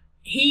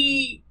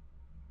 he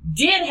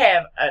did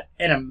have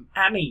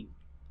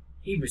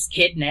he was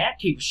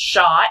kidnapped, he was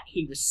shot,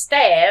 he was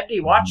stabbed, he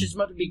watched his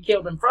mother be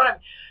killed in front of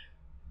him.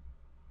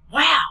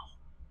 Wow.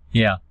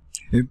 Yeah.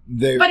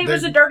 But he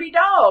was a dirty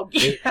dog.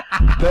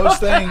 Those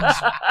things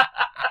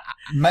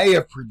may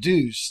have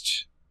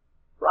produced,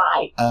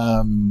 Right.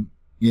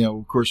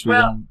 of course we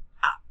Well, don't.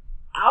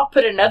 I'll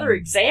put another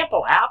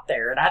example out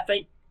there, and I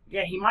think,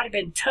 he might have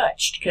been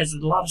touched because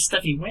of a lot of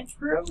stuff he went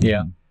through.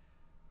 Yeah.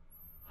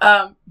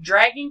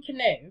 Dragon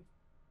Canoe,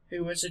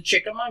 who was a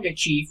Chickamauga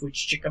chief,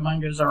 which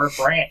Chickamaugas are a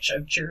branch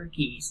of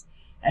Cherokees,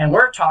 and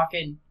we're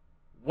talking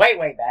way,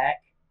 way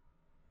back.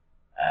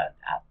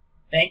 I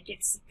think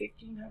it's the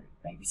 1500s,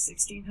 maybe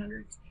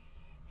 1600s.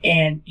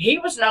 And he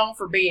was known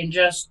for being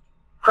just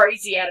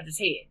crazy out of his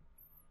head.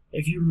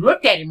 If you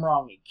looked at him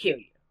wrong, he'd kill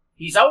you.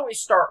 He was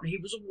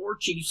a war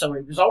chief, so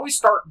he was always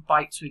starting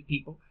fights with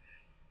people.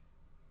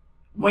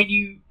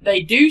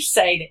 They do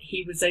say that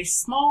he was a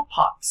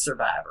smallpox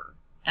survivor.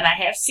 And I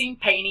have seen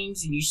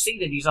paintings, and you see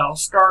that he's all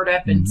scarred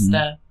up and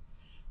stuff.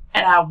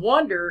 And I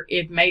wonder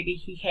if maybe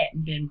he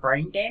hadn't been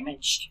brain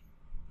damaged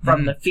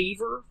from the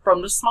fever,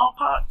 from the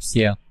smallpox.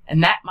 Yeah.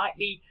 And that might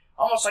be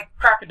almost like a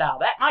crocodile.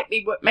 That might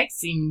be what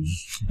makes him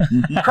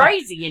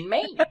crazy and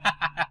mean.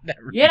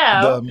 You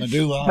know. The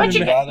medulla But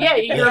you're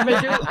oblongata. a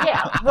medulla.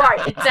 Yeah,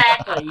 right,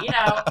 exactly.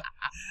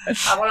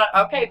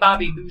 Okay,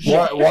 Bobby Boucher.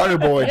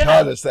 Waterboy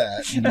taught us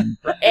that.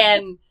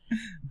 And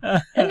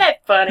isn't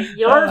that funny?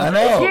 You learn. I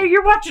know.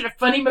 You're watching a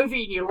funny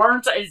movie and you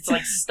learn something. It's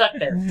like stuck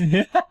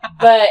there.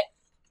 But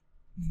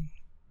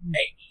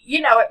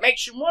it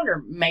makes you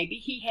wonder. Maybe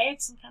he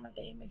had some kind of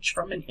damage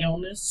from an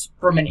illness,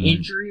 from an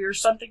injury, or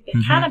something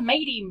that kind of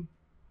made him.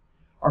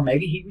 Or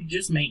maybe he was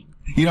just mean.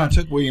 I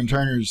took William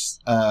Turner's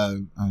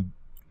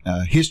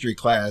history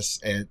class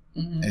at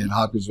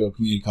Hopkinsville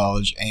Community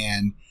College,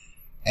 and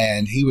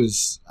he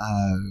was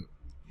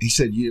he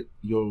said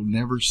you'll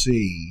never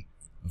see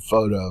a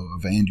photo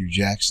of Andrew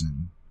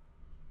Jackson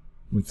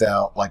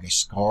without like a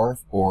scarf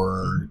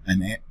or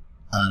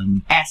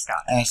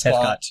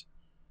Ascot,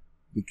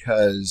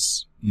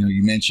 because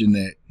you mentioned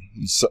that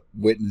he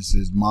witnessed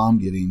his mom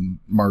getting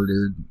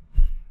murdered,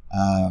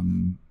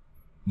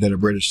 that a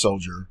British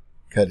soldier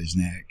cut his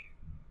neck,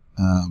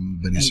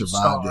 but he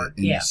survived it,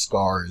 and the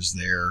scar is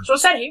there. So I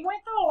said he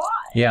went through a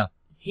lot. Yeah.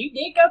 He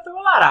did go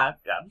through a lot.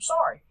 I'm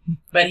sorry.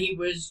 But he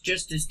was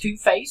just as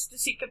two-faced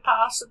as he could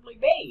possibly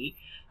be.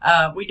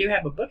 We do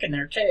have a book in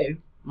there, too.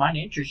 Might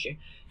interest you.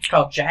 It's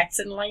called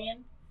Jackson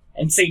Land.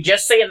 And see,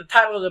 just seeing the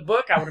title of the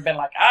book, I would have been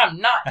like, I'm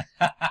not.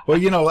 Well,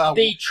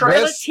 the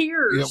Trail of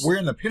Tears. We're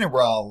in the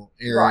Pennyroyal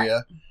area.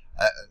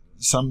 Right.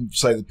 Some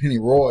say the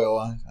Pennyroyal.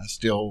 I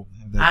still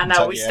have that. I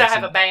know. We still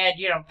have a bad,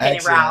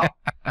 Pennyroyal.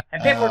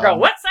 And people will go,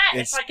 what's that?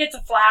 It's like it's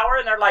a flower.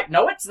 And they're like,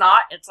 no, it's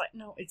not. It's like,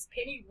 no, it's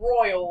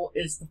Pennyroyal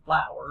is the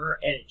flower.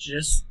 And it's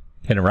just...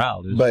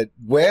 Pennyroyal. But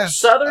west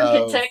Southern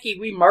Kentucky,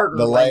 we murder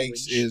the language.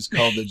 lakes is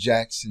called the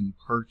Jackson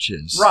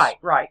Purchase.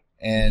 Right.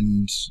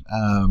 And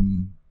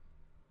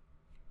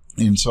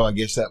so I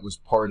guess that was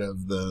part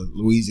of the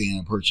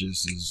Louisiana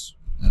Purchase.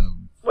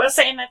 Well,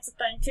 saying that's the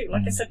thing, too.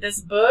 Like I said, this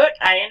book,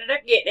 I ended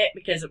up getting it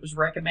because it was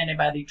recommended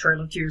by the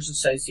Trail of Tears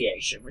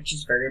Association, which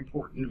is very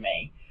important to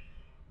me.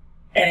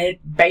 And it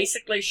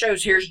basically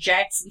shows, here's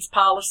Jackson's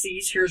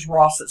policies, here's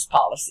Ross's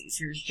policies,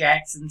 here's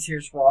Jackson's,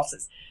 here's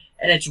Ross's.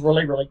 And it's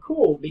really, really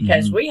cool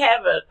because we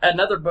have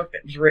another book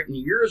that was written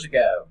years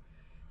ago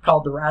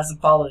called The Rise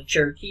and Fall of the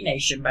Cherokee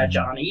Nation by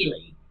John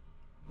Ely,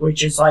 which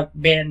has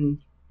been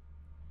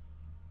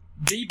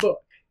the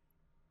book.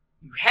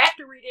 You have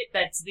to read it.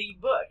 That's the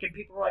book. And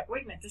people are like,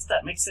 wait a minute, this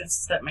doesn't make sense.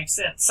 This doesn't make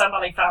sense.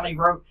 Somebody finally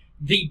wrote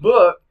the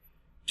book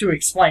to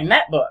explain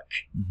that book.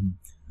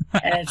 Mm-hmm.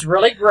 And it's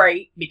really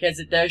great because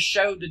it does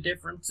show the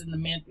difference in the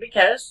men.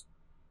 Because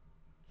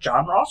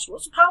John Ross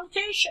was a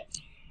politician.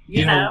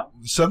 You know?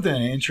 Something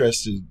that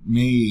interested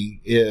me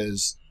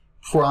is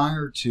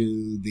prior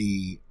to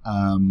the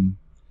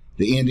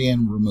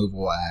Indian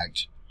Removal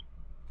Act,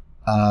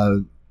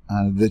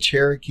 the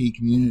Cherokee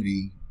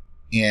community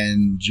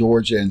in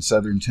Georgia and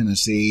southern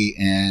Tennessee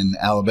and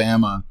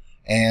Alabama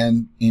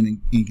and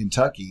in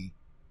Kentucky,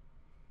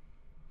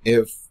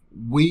 if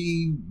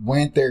we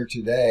went there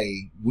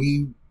today,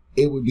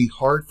 it would be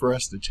hard for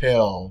us to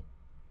tell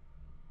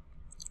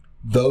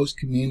those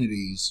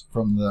communities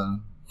from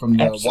the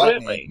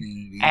white man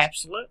communities.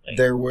 Absolutely.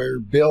 There were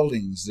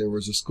buildings. There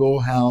was a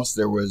schoolhouse.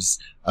 There was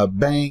a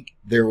bank.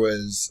 There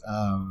was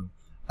a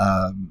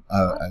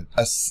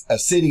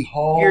city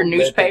hall. Your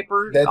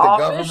newspaper that the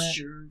office.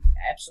 Government,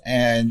 absolutely.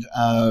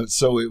 And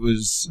so it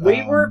was.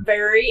 We were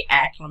very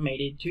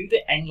acclimated to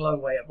the Anglo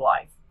way of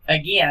life.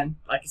 Again,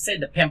 like I said,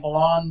 the pimple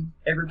on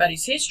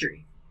everybody's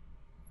history.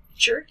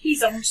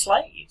 Cherokees owned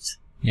slaves.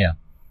 Yeah.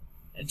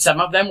 And some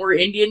of them were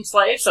Indian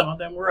slaves. Some of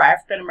them were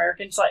African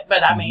American slaves.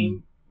 But I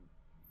mean,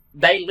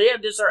 they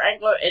lived as their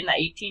Anglo in the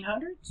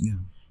 1800s. Yeah.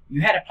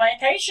 You had a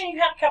plantation. You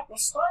had a couple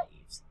of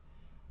slaves.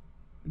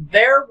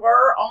 There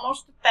were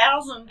almost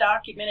 1,000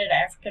 documented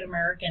African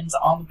Americans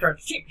on the Trail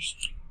of Tears.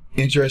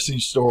 Interesting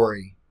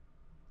story.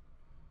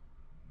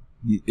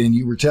 And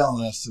you were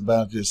telling us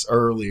about this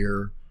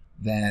earlier,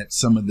 that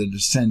some of the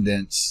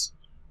descendants,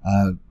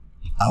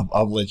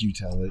 I'll let you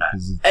tell it.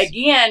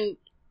 Again,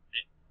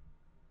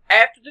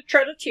 after the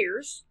Trail of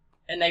Tears,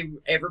 and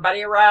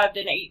everybody arrived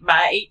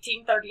by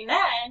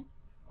 1839,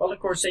 well, of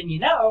course, then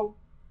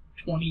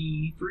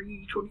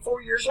 23,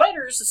 24 years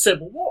later is the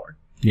Civil War.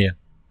 Yeah.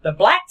 The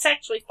blacks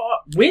actually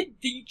fought with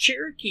the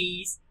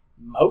Cherokees,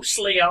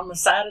 mostly on the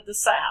side of the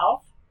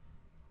South,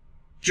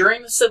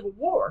 during the Civil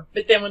War.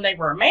 But then when they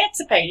were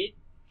emancipated,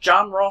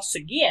 John Ross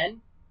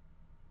again,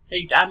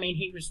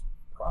 he was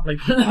probably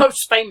one of the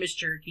most famous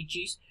Cherokee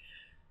chiefs,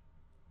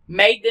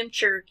 made them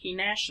Cherokee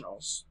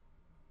Nationals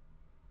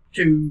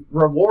to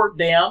reward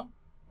them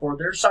for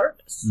their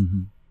service.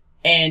 Mm-hmm.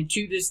 And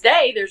to this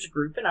day, there's a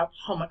group in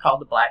Oklahoma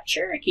called the Black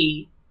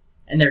Cherokee,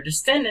 and they're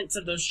descendants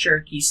of those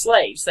Cherokee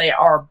slaves. They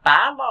are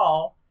by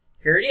law,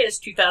 here it is,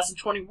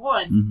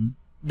 2021,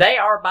 they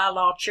are by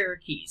law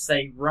Cherokees.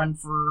 They run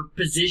for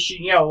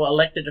position,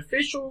 elected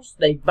officials.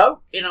 They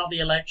vote in all the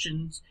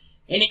elections,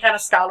 any kind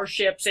of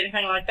scholarships,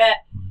 anything like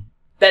that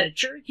a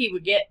Cherokee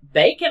would get,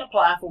 they can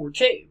apply for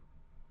too.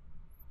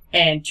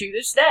 And to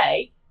this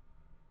day,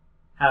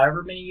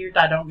 however many years,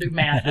 I don't do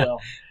math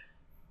well,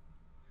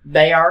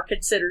 they are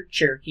considered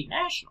Cherokee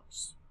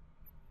Nationals.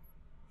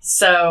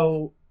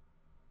 So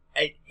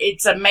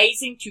it's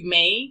amazing to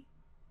me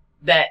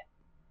that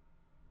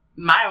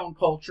my own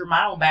culture,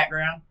 my own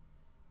background,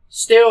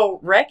 still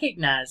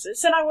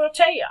recognizes. And I will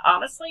tell you,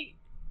 honestly,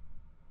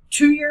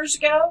 2 years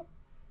ago,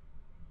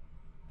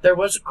 there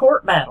was a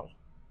court battle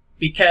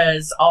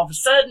because all of a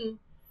sudden,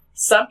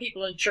 some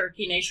people in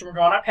Cherokee Nation were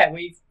going, okay,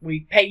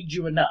 we've paid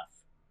you enough.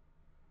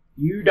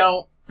 You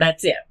don't,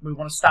 that's it. We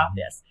want to stop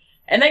this.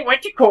 And they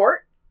went to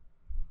court,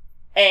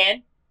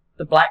 and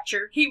the Black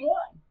Cherokee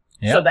won.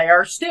 Yep. So they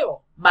are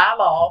still, by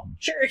law,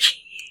 Cherokee.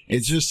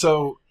 It's just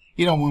so,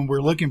 when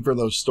we're looking for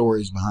those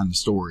stories behind the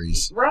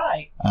stories.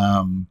 Right.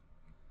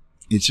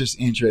 It's just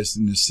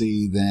interesting to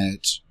see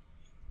that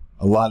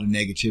a lot of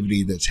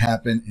negativity that's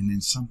happened, and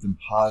then something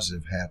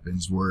positive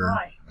happens where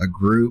Right. a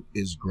group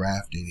is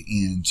grafted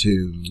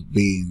into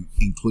being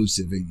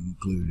inclusive and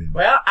included.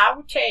 Well, I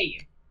will tell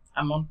you.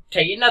 I'm going to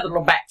tell you another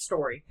little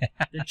backstory.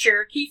 The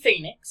Cherokee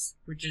Phoenix,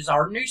 which is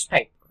our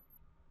newspaper,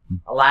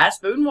 Elias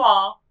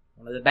Benoit,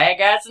 one of the bad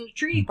guys in the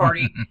Treaty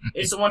Party,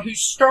 is the one who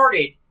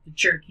started the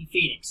Cherokee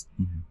Phoenix.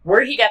 Mhm.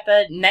 Where he got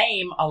the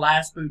name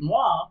Elias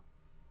Benoit,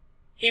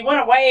 he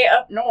went away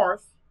up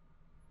north,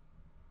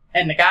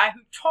 and the guy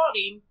who taught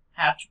him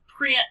how to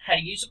print, how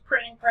to use a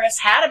printing press,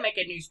 how to make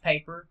a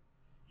newspaper,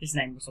 his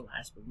name was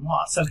Elias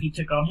Benoit. So he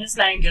took on his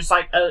name just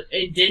like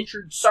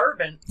indentured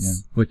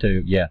servants.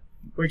 Yeah.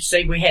 Which,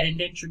 see, we had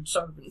indentured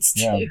servants,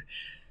 too. Yeah.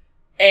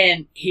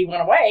 And he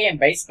went away and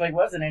basically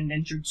was an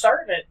indentured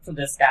servant for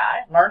this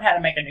guy, learned how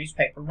to make a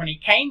newspaper. When he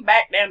came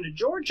back down to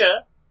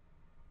Georgia,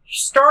 he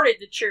started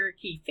the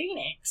Cherokee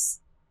Phoenix.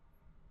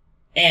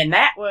 And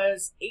that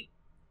was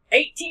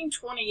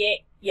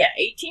 1828. Yeah,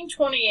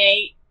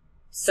 1828.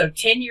 So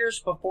 10 years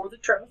before the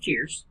Trail of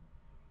Tears,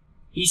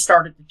 he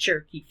started the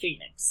Cherokee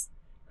Phoenix.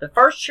 The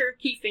first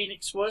Cherokee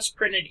Phoenix was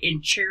printed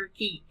in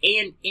Cherokee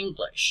and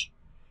English.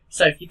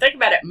 So if you think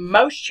about it,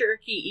 most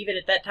Cherokee, even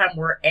at that time,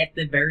 were at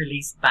the very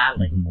least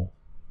bilingual.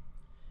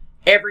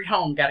 Every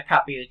home got a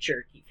copy of the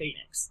Cherokee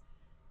Phoenix.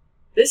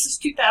 This is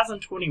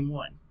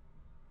 2021.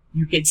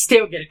 You can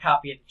still get a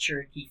copy of the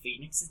Cherokee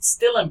Phoenix. It's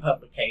still in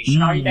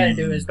publication. All you got to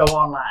do is go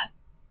online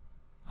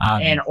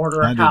and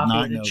order I a did copy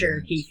not of the know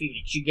Cherokee that.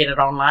 Phoenix. You get it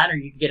online or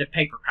you can get a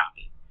paper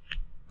copy.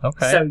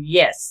 Okay. So,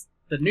 yes,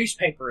 the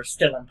newspaper is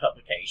still in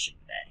publication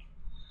today.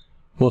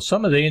 Well,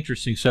 some of the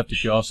interesting stuff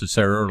that you also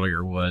said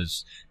earlier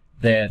was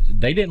that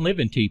they didn't live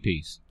in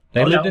teepees.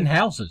 They lived in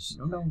houses.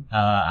 No.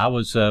 I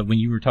was, when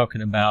you were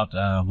talking about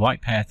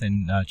White Path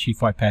and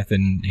Chief White Path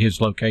and his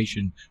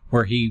location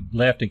where he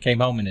left and came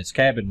home and his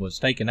cabin was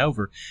taken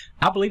over,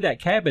 I believe that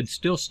cabin's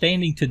still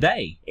standing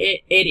today.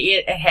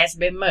 It has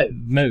been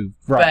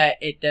moved. Right.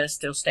 But it does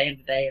still stand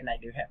today, and they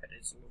do have it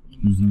as a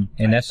little Mhm.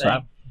 And that's, thing.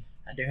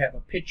 I do have a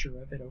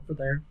picture of it over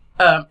there.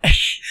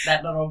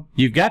 That little...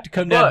 you've got to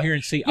come down Look, here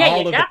and see yeah, all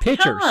you of the got to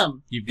pictures.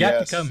 come. You've got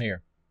Yes. to come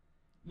here.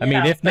 I you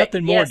mean, know, if but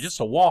nothing more, yes, just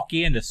to walk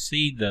in to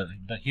see the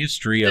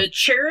history of the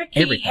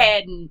Cherokee everything.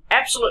 had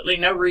absolutely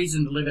no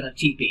reason to live in a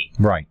teepee.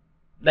 right.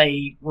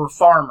 They were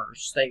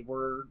farmers. They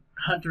were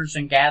hunters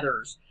and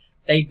gatherers.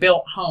 They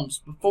built homes.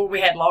 Before we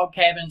had log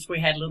cabins,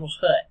 we had little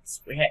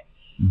huts. We had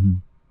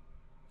Mhm.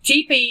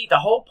 teepee. The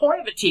whole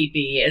point of a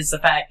teepee is the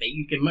fact that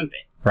you can move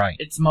it. Right.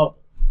 It's mobile.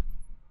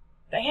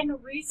 They had no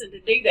reason to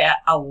do that.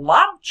 A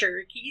lot of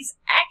Cherokees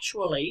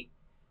actually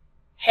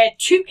had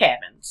two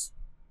cabins.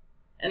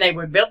 And they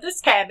would build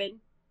this cabin.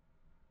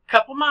 A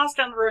couple miles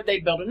down the road,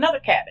 they'd build another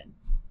cabin.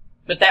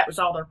 But that was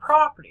all their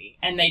property.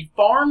 And they'd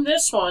farm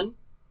this one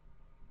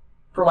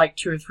for like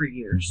 2 or 3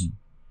 years. Mhm.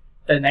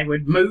 Then they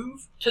would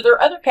move to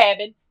their other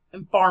cabin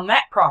and farm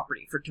that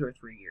property for 2 or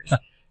 3 years.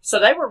 So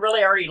they were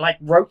really already like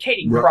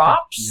rotating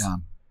crops. Yeah.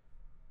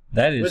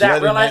 That is, Without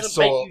Letting that realizing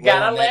soil- that you gotta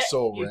letting that let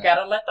soil you rest.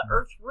 gotta let the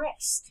earth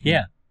rest.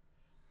 yeah.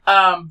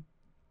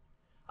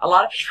 A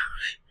lot of people,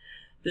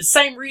 the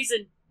same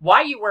reason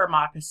why you wear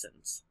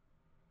moccasins.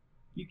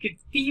 You can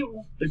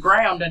feel the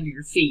ground under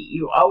your feet.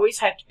 You always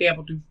have to be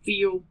able to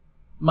feel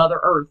Mother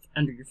Earth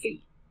under your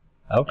feet.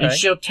 Okay. And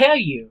she'll tell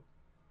you,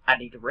 I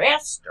need to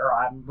rest, or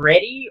I'm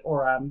ready,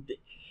 or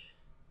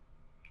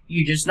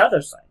you just know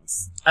those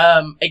things.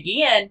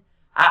 Again,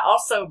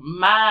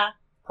 my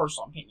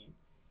personal opinion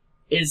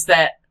is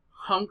that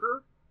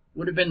hunger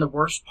would have been the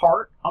worst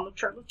part on the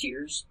Trail of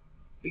Tears.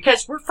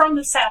 Because we're from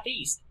the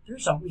southeast.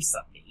 There's always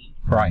something to eat.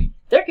 Right.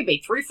 There could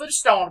be 3 foot of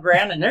stone on the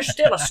ground and there's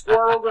still a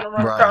squirrel going to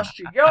run Right. across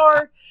your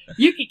yard.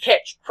 You could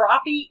catch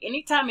crappie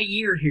any time of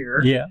year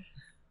here. Yeah.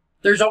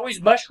 There's always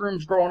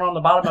mushrooms growing on the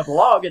bottom of a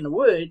log in the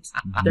woods.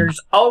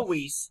 There's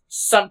always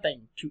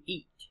something to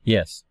eat.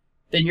 Yes.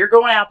 Then you're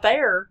going out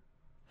there.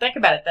 Think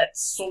about it. That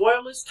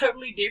soil is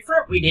totally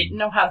different. We didn't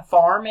know how to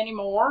farm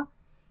anymore.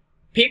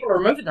 People are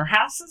moving their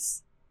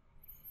houses.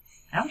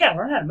 I've got to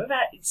learn how to move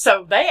out.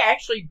 So they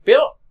actually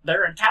built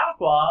there in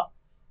Tahlequah.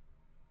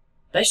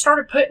 They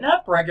started putting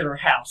up regular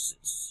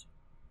houses.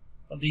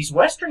 Well, these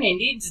Western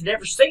Indians had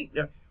never seen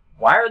them.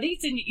 Why are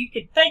these? You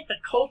could think the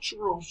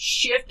cultural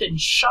shift and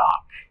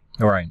shock.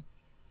 All right.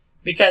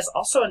 Because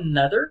also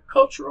another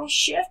cultural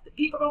shift that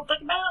people don't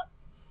think about.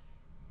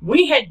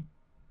 We had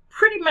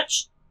pretty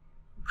much,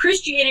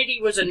 Christianity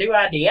was a new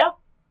idea.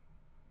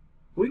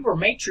 We were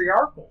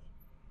matriarchal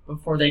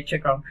before they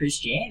took on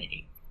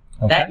Christianity.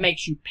 Okay. That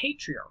makes you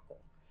patriarchal.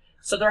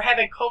 So they're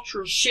having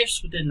cultural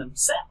shifts within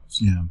themselves.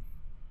 Yeah.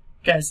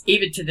 Because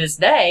even to this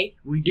day,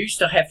 we do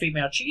still have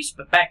female chiefs,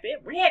 but back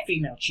then we had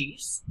female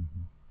chiefs.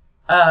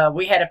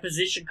 We had a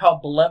position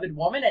called Beloved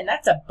Woman, and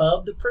that's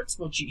above the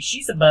principal chief.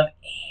 She's above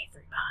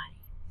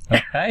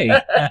everybody.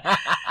 Okay.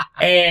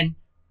 And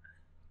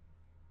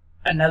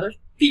another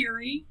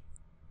theory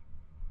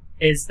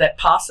is that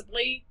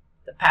possibly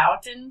the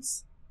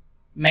Powhatans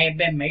may have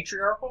been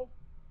matriarchal,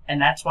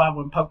 and that's why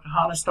when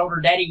Pocahontas told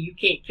her daddy, "You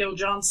can't kill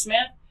John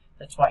Smith,"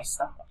 that's why he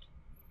stopped.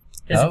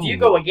 Because if you Oh.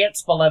 go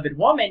against Beloved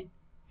Woman,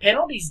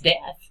 penalty's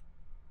death.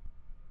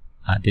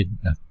 I didn't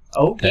know.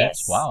 Oh,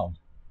 That's yes. wild.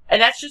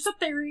 And that's just a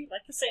theory.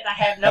 Like I said, I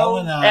have no,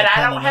 Ellen and and I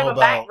I don't kinda have know a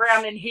about-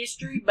 background in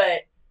history,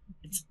 but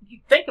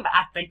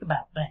I think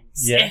about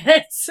things. Yeah.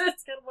 it's kind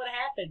of what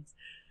happens.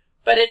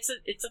 But it's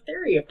a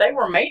theory. If they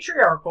were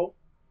matriarchal,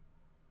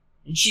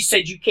 and she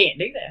said you can't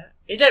do that,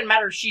 it doesn't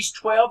matter if she's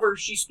 12 or if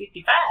she's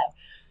 55.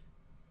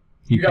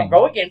 You don't can't-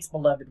 go against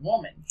beloved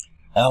woman.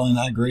 Alan,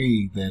 I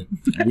agree that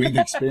we've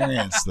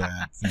experienced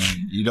that.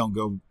 And you don't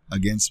go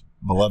against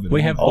beloved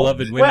We have women.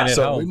 beloved women Well, at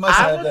So we home. must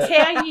I have will that.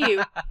 tell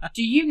you,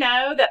 do you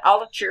know that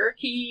a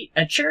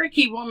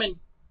Cherokee woman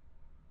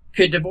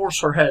could divorce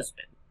her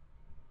husband?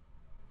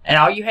 And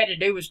all you had to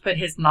do was put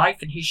his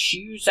knife and his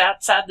shoes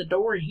outside the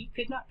door and he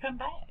could not come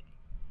back.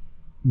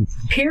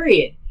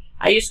 Period.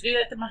 I used to do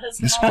that to my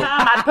husband all the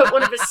time. I'd put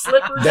one of his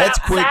slippers That's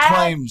outside. quick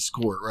claims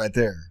court right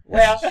there.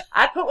 Well,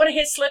 I put one of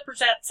his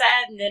slippers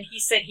outside, and then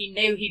he said he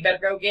knew he better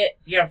go get,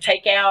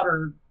 takeout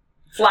or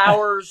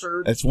flowers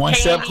or That's one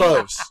step candy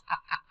close.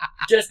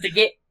 just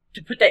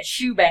to put that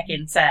shoe back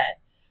inside.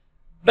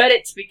 But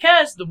it's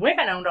because the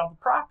women owned all the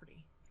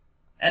property.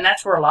 And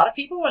that's where a lot of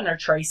people, when they're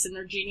tracing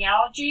their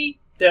genealogy,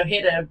 they'll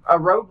hit a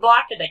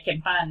roadblock and they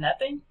can find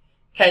nothing.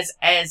 Because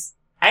as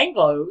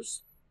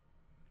Anglos,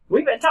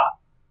 we've been taught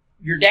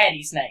your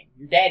daddy's name,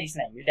 your daddy's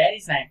name, your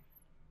daddy's name.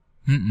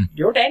 Mm-mm.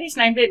 Your daddy's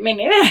name didn't mean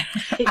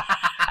anything.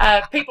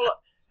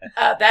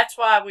 That's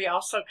why we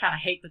also kind of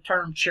hate the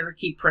term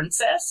Cherokee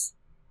princess.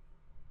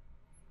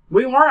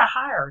 We weren't a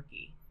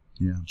hierarchy.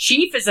 Yeah.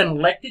 Chief is an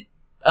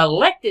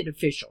elected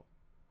official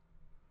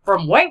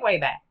from way, way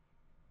back.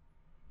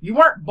 You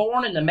weren't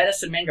born and the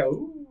medicine men go,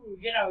 ooh,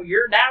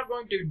 you're now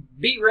going to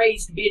be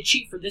raised to be a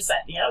chief or this,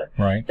 that, and the other.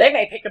 Right. They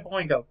may pick a boy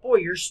and go, boy,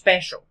 you're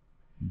special.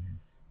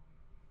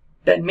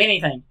 Doesn't mean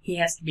anything. He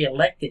has to be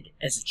elected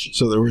as a chief.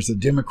 So there was a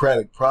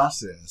democratic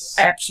process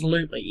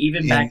Absolutely,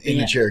 even back in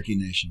then. the Cherokee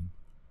Nation.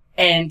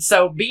 And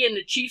so being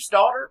the chief's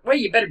daughter, well,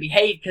 you better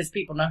behave because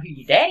people know who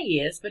your daddy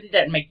is, but it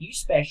doesn't make you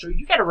special.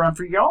 You got to run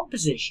for your own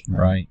position.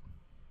 Right.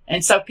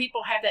 And so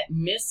people have that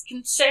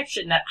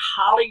misconception, that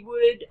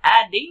Hollywood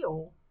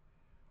ideal.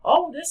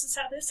 Oh, this is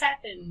how this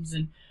happens.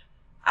 And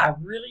I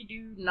really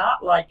do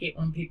not like it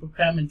when people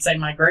come and say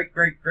my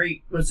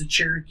great-great-great was a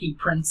Cherokee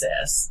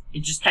princess.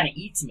 It just kind of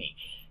eats me.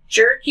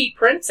 Cherokee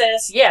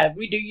princess, yeah,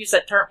 we do use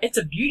that term. It's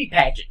a beauty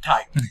pageant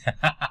title.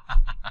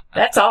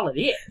 That's all it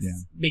is. Yeah.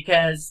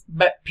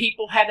 But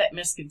people have that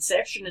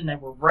misconception and they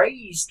were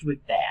raised with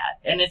that.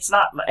 And it's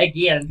not,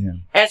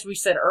 again, as we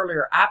said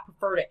earlier, I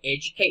prefer to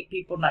educate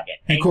people, not get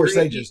angry And of course,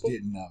 they at just people.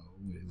 didn't know.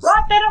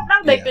 Right, they don't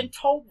know. They've Yeah. been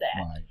told that.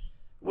 Right.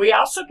 We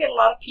also get a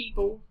lot of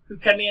people who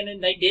come in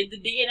and they did the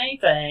DNA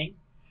thing.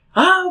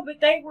 Oh, but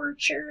they were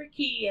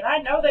Cherokee, and I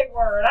know they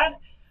were, and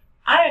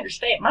I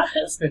understand. My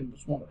husband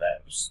was one of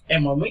those.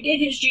 And when we did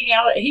his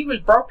genealogy, he was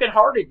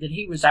brokenhearted that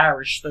he was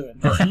Irish through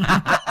and through.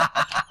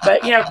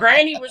 But,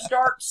 Granny was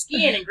dark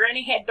skinned and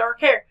Granny had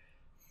dark hair.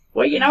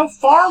 Well,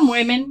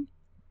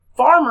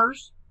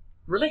 farmers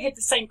really had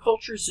the same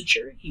culture as the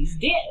Cherokees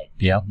did.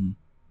 Yeah.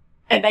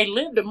 And they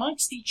lived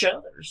amongst each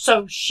other.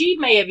 So she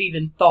may have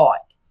even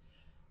thought.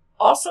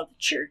 Also, the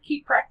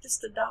Cherokee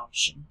practiced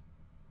adoption.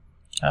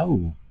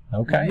 Oh,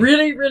 okay.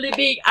 Really, really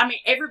big. I mean,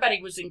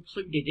 everybody was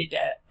included.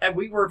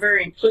 We were a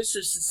very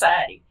inclusive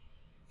society.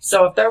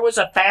 So if there was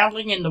a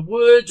foundling in the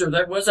woods or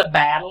there was a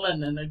battle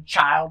and then the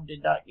child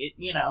did not get,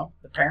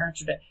 the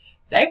parents,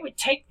 they would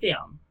take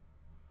them.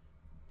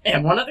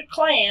 And one of the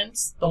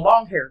clans, the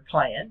long-haired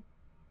clan,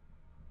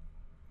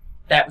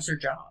 that was their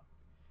job.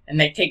 And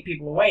they take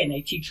people away and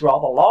they teach you all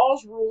the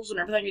laws, rules, and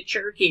everything of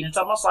Cherokee. And it's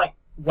almost like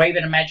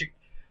waving a magic,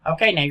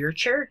 okay, now you're a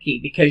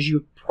Cherokee because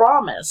you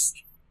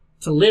promised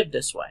to live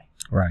this way.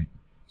 Right.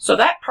 So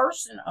that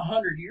person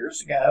 100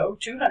 years ago,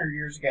 200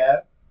 years ago,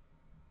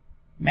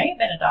 may have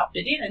been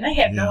adopted in, and they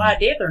have no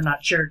idea they're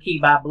not Cherokee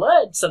by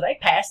blood, so they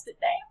passed it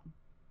down.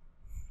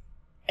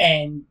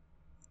 And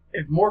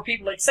if more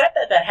people accept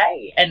that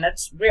hey, and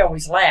we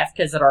always laugh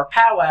because at our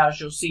powwows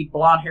you'll see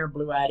blonde-haired,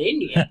 blue-eyed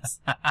Indians.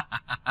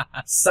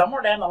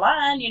 Somewhere down the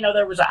line,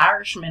 there was an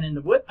Irishman in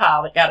the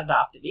woodpile that got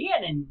adopted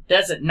in and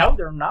doesn't know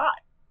they're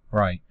not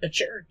Right. a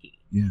Cherokee.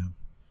 Yeah.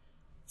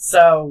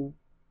 So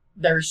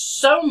there's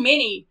so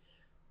many.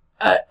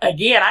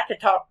 Again, I could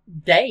talk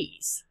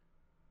days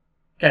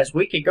because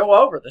we could go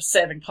over the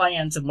 7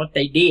 clans and what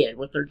they did,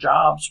 what their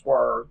jobs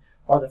were,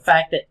 or the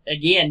fact that,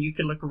 again, you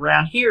can look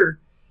around here.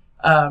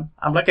 I'm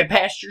looking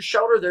past your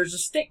shoulder. There's a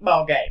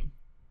stickball game.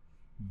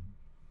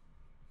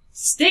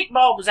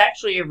 Stickball was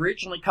actually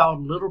originally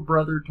called Little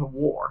Brother to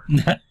War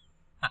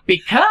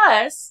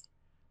because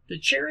the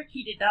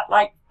Cherokee did not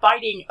like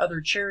fighting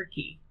other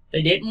Cherokee.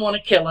 They didn't want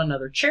to kill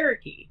another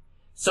Cherokee.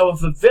 So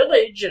if a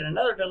village and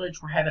another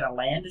village were having a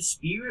land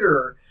dispute,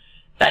 or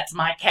that's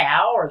my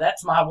cow, or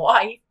that's my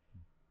wife,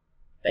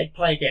 they'd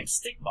play a game of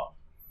stickball.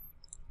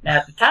 Now,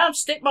 at the time,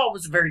 stickball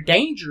was a very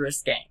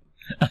dangerous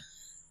game.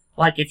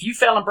 Like, if you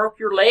fell and broke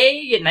your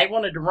leg and they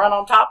wanted to run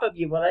on top of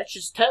you, well, that's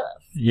just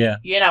tough. Yeah.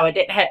 It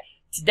didn't have...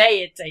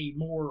 Today, it's a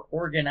more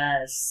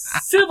organized,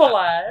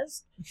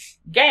 civilized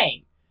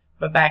game.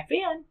 But back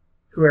then,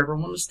 Whoever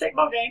won the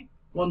stickball game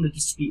won the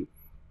dispute.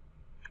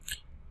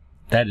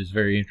 That is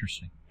very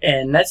interesting.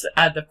 And that's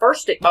the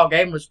first stickball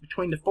game was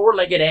between the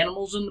four-legged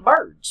animals and the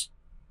birds.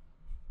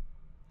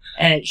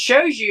 And it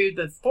shows you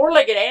the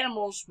four-legged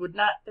animals they were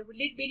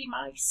little bitty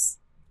mice.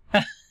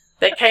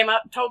 They came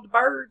up and told the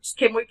birds,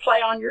 can we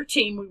play on your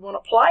team? We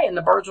want to play. And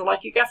the birds were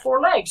like, you got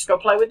 4 legs, go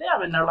play with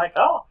them. And they're like,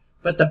 oh.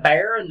 But the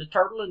bear and the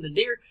turtle and the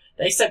deer,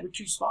 they said we're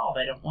too small,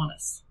 they don't want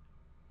us.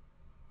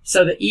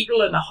 So the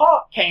eagle and the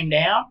hawk came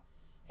down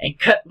and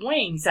cut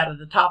wings out of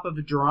the top of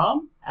a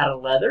drum, out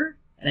of leather,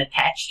 and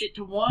attached it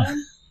to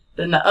one.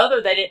 Then the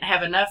other, they didn't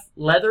have enough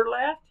leather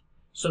left,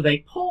 so they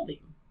pulled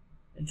him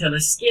until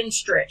his skin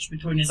stretched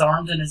between his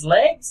arms and his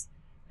legs.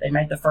 They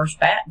made the first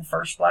bat and the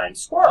first flying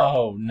squirrel.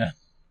 Oh, no.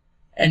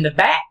 And the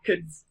bat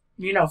could,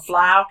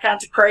 fly all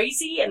kinds of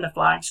crazy, and the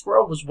flying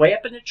squirrel was way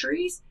up in the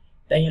trees.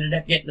 They ended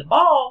up getting the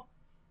ball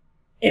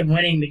and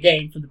winning the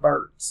game for the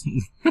birds.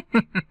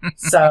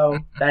 So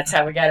that's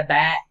how we got a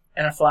bat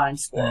and a flying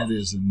squirrel. That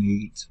is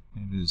neat.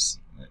 It is.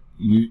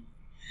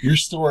 Your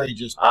story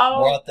just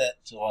brought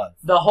that to life.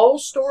 The whole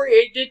story,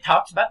 it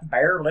talks about the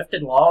bear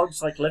lifting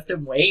logs, like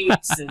lifting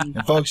weights, and,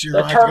 and folks, you're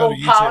the going to have to go turtle to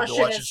YouTube to polishing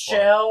watch his this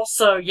shell.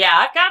 So yeah,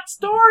 I got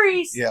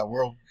stories. Yeah,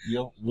 we'll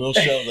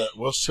show that.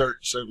 We'll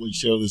certainly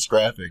show this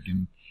graphic,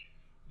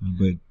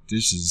 but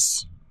this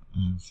is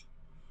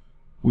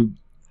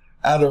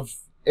out of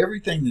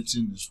everything that's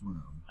in this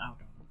room,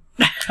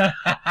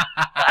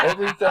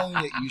 everything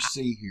that you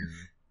see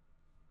here,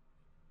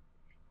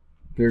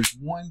 there's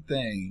one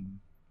thing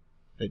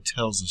that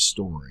tells a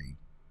story.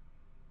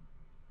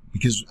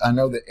 Because I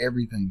know that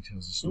everything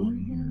tells a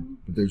story here,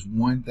 but there's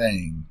one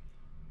thing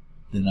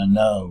that I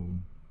know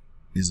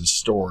is a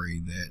story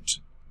that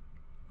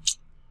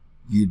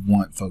you'd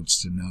want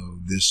folks to know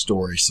this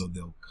story, so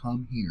they'll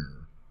come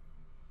here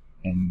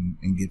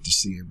and get to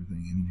see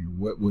everything in here.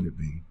 What would it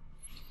be?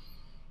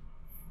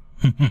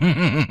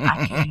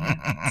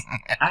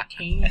 I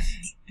can't.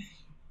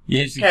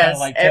 Yes, you kind of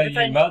like telling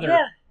your mother,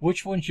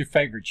 which one's your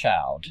favorite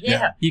child?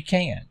 Yeah. You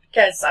can't.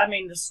 Because,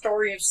 the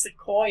story of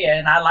Sequoia,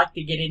 and I like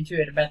to get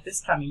into it about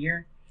this time of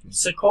year.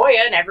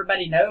 Sequoia, and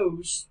everybody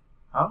knows,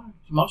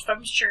 most of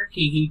them is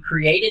Cherokee. He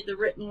created the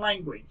written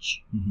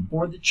language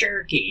for the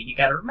Cherokee. And you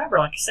got to remember,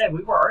 like I said,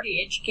 we were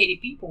already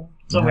educated people.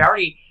 So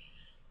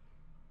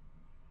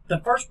the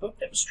first book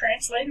that was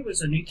translated was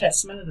the New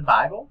Testament of the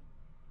Bible,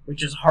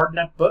 which is a hard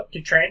enough book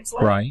to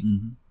translate. Right.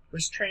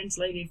 Was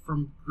translated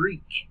from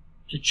Greek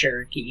to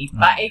Cherokee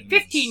by a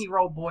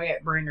 15-year-old boy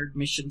at Brainerd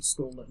Mission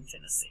School in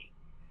Tennessee.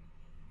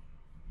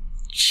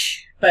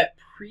 But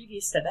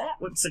previous to that,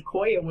 when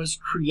Sequoia was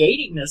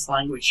creating this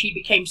language, he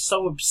became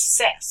so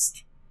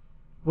obsessed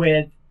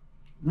with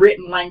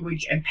written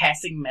language and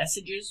passing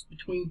messages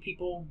between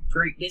people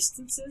great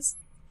distances.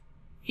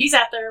 He's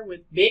out there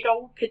with big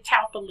old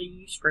catalpa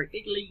leaves, great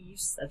big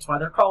leaves. That's why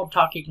they're called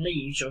talking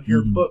leaves. You'll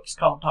hear books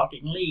called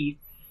Talking Leaves.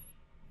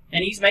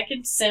 And he's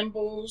making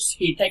symbols.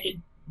 He'd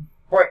taken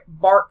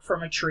bark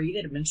from a tree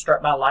that had been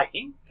struck by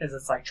lightning, because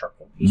it's like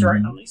charcoal. He's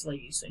writing on these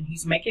leaves, and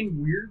he's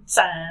making weird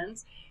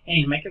signs, and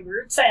he's making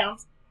weird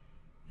sounds.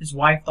 His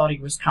wife thought he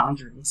was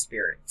conjuring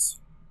spirits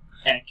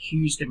and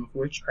accused him of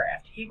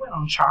witchcraft. He went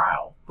on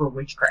trial for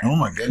witchcraft. Oh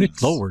my goodness.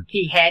 Good Lord.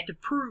 He had to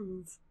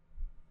prove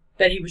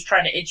that he was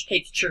trying to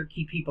educate the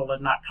Cherokee people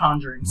and not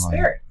conjuring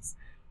spirits.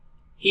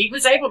 He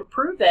was able to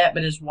prove that,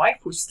 but his wife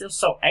was still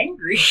so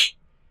angry,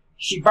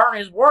 she burned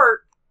his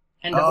work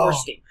and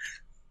divorced him.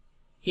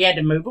 He had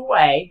to move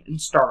away and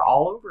start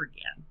all over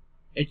again.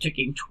 It took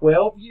him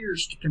 12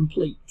 years to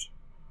complete.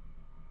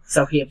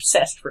 So he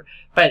obsessed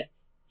but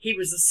he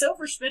was a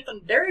silversmith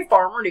and dairy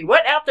farmer, and he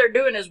wasn't out there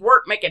doing his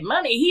work making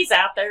money. He's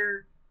out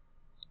there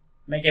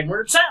making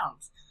weird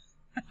sounds.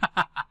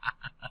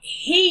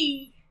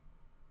 He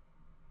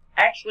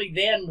actually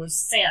then was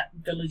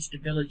sent village to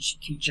village to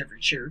teach every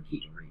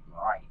Cherokee to read and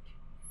write.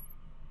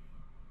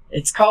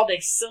 It's called a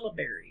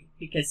syllabary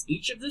because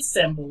each of the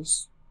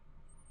symbols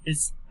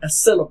is a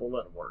syllable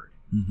in a word.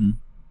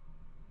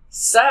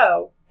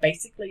 So,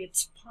 basically,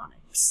 it's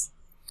phonics.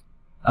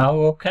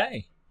 Oh,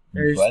 okay.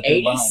 There's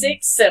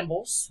 86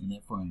 symbols. In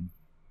that frame.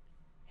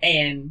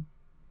 And,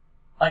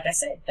 like I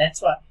said,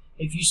 that's why,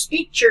 if you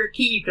speak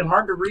Cherokee, you can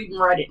learn to read and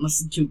write it in less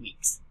than 2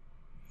 weeks.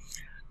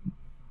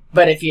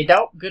 But if you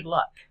don't, good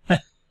luck.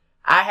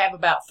 I have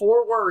about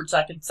 4 words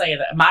I can say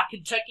that. My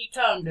Kentucky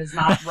tongue does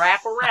not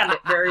wrap around it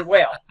very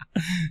well.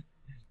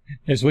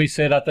 As we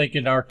said, I think,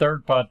 in our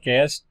third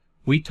podcast,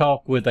 we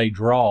talk with a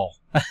drawl.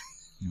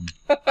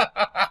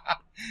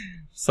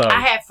 So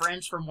I have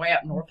friends from way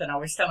up north, and I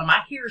always tell them,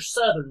 I hear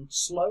Southern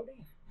slow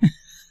down.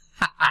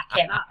 I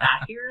cannot.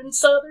 I hear in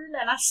Southern,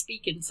 and I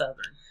speak in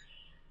Southern.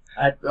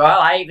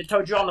 I even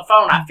told you on the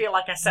phone, I feel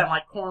like I sound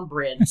like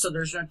cornbread, so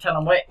there's no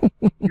telling what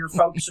your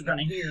folks are going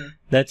to hear.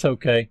 That's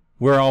okay.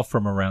 We're all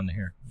from around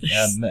here.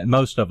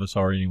 Most of us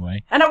are,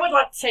 anyway. And I would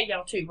like to tell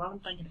y'all, too, while I'm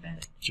thinking about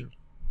it. Sure.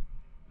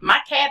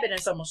 My cabin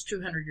is almost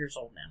 200 years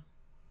old now.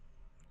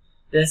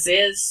 This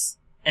is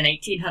an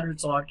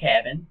 1800s log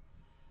cabin.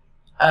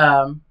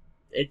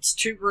 It's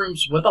 2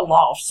 rooms with a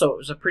loft, so it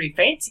was a pretty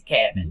fancy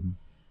cabin.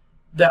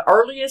 The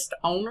earliest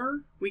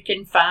owner we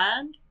can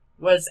find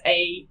was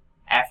a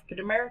African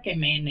American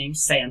man named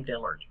Sam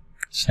Dillard.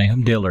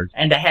 Sam Dillard.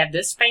 And to have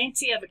this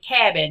fancy of a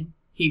cabin,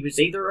 he was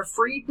either a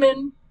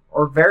freedman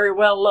or very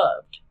well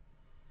loved.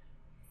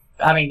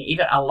 I mean,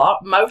 even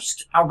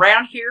most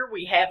around here,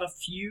 we have a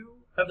few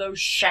of those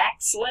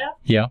shacks left.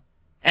 Yeah.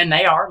 And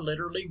they are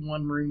literally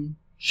one-room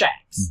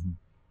shacks. Mm-hmm.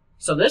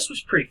 So this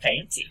was pretty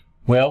fancy.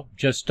 Well,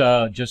 just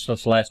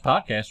this last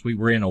podcast, we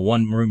were in a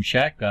one-room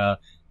shack, the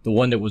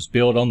one that was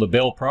built on the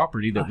Bell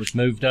property that was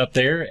moved up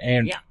there,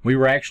 and we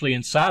were actually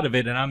inside of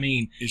it. And I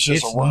mean, it's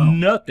a room.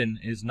 Nothing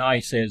as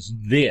nice as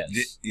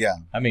this. Yeah.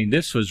 I mean,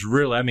 this was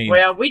really.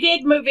 Well, we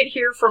did move it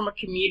here from a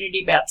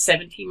community about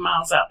 17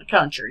 miles out in the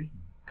country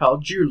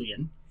called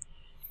Julian.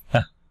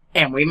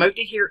 And we moved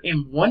it here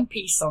in one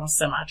piece on a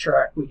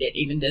semi-truck. We didn't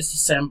even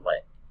disassemble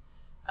it.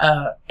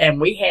 And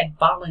we had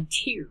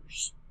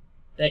volunteers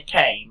that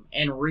came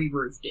and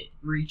re-roofed it,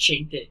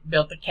 re-chinked it,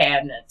 built the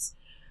cabinets.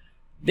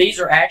 These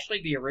are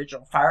actually the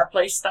original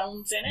fireplace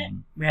stones in it.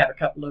 We have a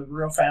couple of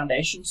real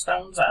foundation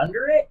stones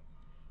under it.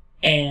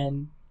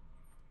 And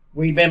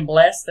we've been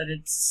blessed that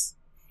it's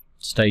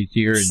stayed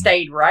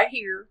right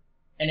here,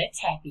 and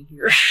it's happy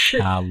here.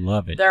 I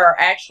love it. There are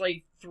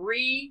actually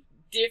 3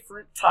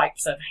 different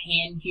types of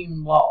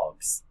hand-hewn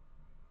logs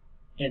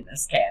in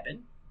this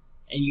cabin.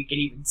 And you can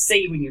even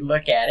see when you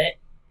look at it,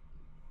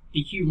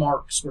 the hew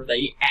marks where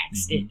they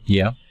axed it.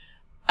 Yeah.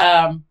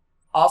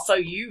 Also,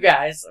 you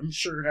guys, I'm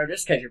sure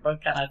noticed because you're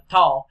both kind of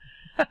tall.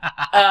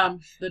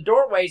 The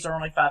doorways are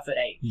only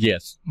 5'8".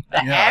 Yes.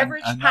 The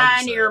average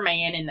pioneer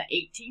man in the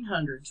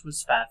 1800s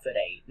was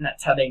 5'8", and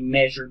that's how they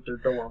measured their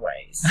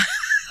doorways.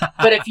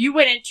 But if you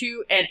went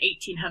into an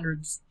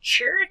 1800s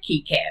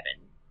Cherokee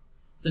cabin,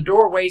 the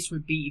doorways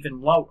would be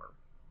even lower.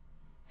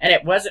 And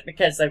it wasn't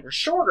because they were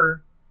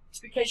shorter, it's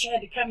because you had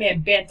to come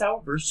in bent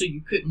over so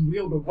you couldn't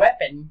wield a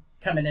weapon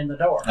coming in the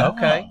door.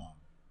 Okay.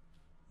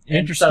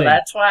 Interesting. So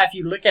that's why if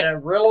you look at a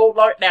real old,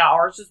 now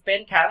ours has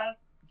been kind of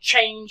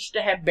changed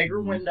to have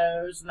bigger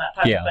windows and that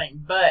type of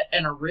thing. But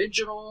an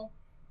original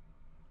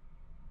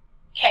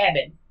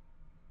cabin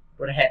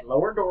would have had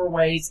lower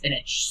doorways, and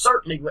it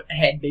certainly wouldn't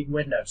have had big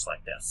windows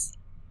like this.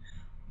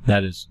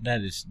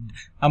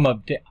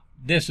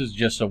 This is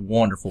just a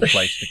wonderful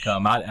place to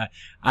come.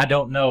 I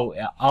don't know,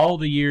 all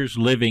the years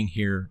living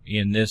here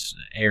in this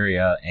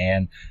area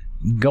and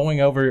going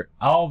over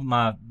all of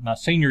my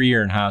senior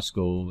year in high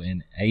school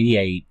in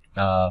 88,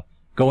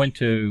 going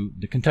to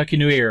the Kentucky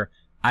New Era,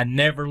 I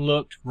never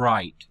looked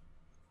right.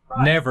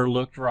 Never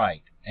looked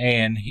right.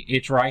 And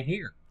it's right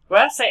here.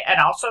 Well, and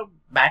also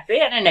back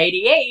then in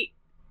 88,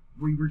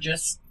 we were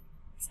just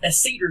a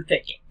cedar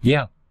thicket.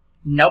 Yeah.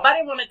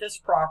 Nobody wanted this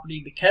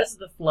property because of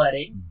the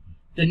flooding.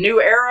 The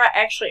New Era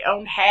actually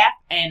owned half,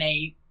 and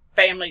the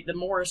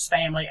Morris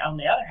family owned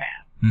the other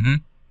half. Mm-hmm.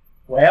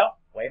 Well,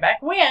 way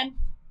back when,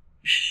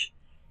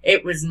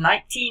 it was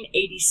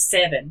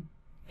 1987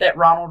 that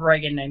Ronald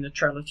Reagan named the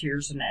Trail of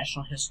Tears a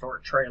National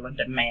Historic Trail and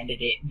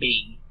demanded it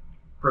be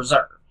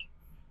preserved.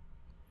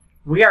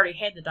 We already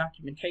had the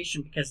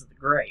documentation because of the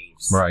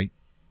graves. Right.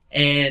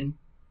 And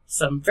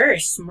some very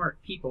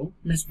smart people,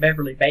 Miss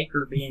Beverly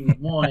Baker being the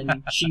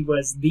one, she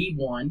was the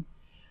one,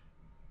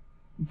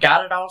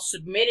 got it all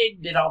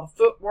submitted, did all the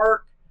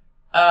footwork,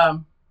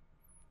 and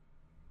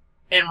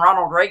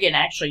Ronald Reagan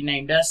actually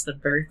named us the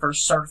very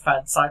first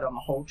certified site on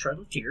the whole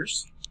Trail of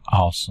Tears.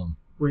 Awesome.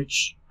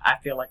 Which I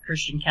feel like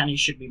Christian County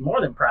should be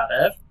more than proud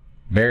of.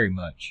 Very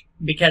much.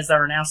 Because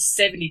there are now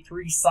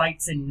 73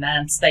 sites in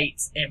 9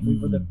 states, and we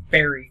were the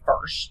very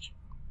first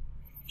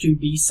to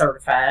be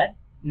certified,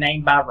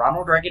 named by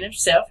Ronald Reagan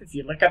himself. If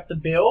you look up the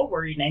bill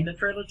where he named the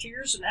Trail of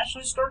Tears a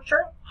National Historic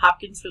Trail,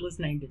 Hopkinsville is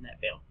named in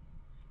that bill.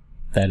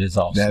 That is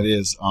awesome. That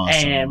is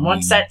awesome. And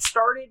once that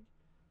started,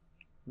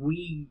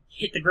 we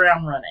hit the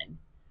ground running.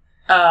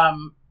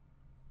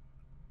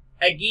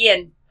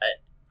 Again,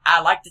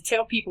 I like to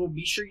tell people,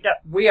 be sure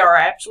we are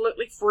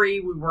absolutely free.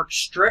 We work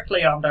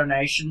strictly on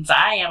donations.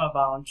 I am a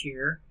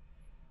volunteer.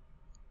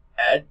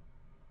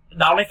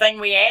 The only thing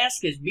we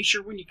ask is be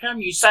sure when you come,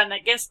 you sign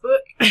that guest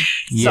book.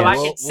 So I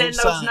can send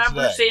those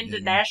numbers into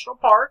national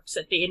parks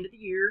at the end of the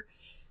year.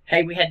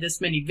 Hey, we had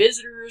this many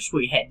visitors.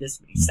 We had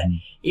this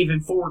many,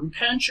 even foreign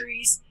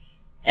countries.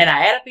 And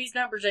I add up these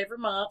numbers every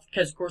month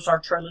because, of course, our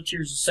Trail of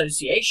Tears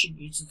Association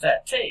uses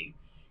that too.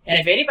 And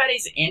if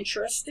anybody's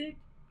interested,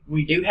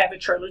 we do have a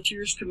Trail of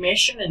Tears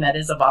Commission, and that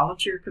is a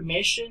volunteer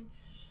commission.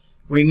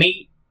 We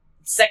meet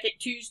second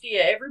Tuesday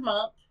of every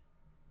month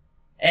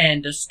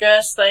and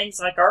discuss things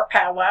like our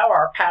powwow.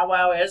 Our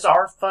powwow is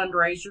our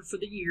fundraiser for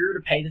the year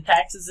to pay the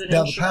taxes and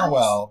insurance. Now, the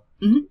powwow,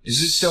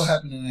 is it still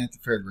happening at the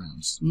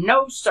fairgrounds?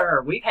 No,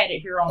 sir. We've had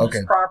it here on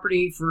this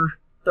property for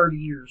 30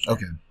 years now.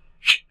 Okay.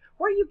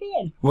 Where you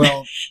been?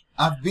 Well,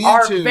 I've been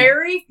our to...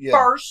 very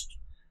first,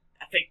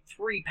 I think,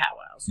 3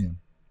 powwows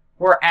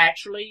were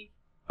actually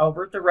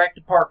over at the rec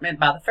department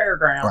by the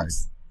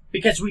fairgrounds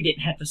because we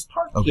didn't have this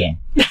park yet.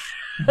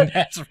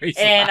 That's the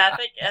reason. And I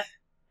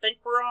think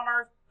we're on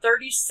our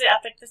 36.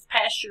 I think this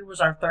past year was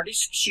our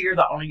 36th year.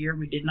 The only year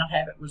we did not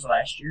have it was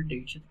last year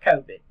due to the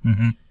COVID.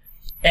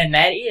 And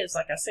that is,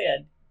 like I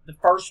said, the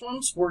first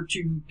ones were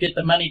to get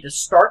the money to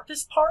start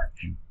this park.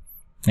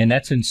 And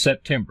that's in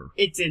September.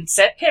 It's in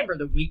September.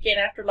 The weekend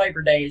after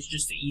Labor Day is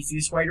just the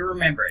easiest way to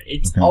remember it.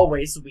 It's Okay.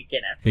 always the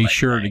weekend after Be Labor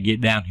sure Day. to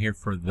get down here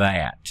for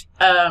that.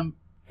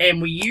 And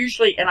we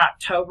usually, in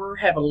October,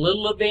 have a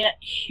little event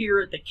here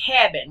at the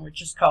cabin, which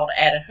is called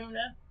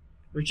Adahuna,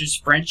 which is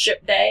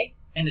Friendship Day.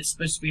 And it's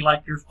supposed to be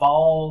like your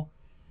fall,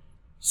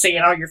 seeing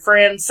all your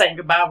friends, saying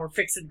goodbye, we're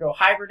fixing to go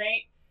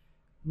hibernate.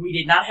 We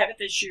did not have it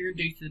this year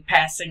due to the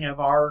passing of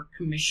our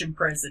commission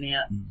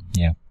president.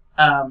 Yeah.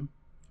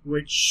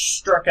 Which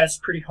struck us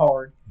pretty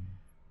hard.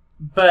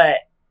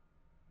 But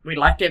we'd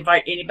like to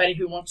invite anybody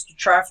who wants to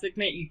try for the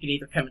event. You can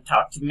either come and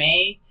talk to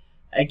me.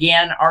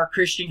 Again, our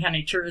Christian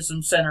County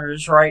Tourism Center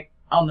is right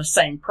on the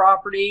same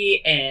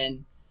property,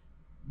 and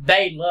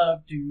they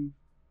love to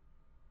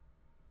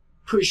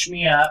push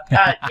me up.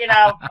 Let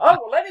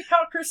me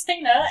call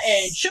Christina,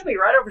 and she'll be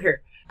right over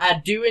here. I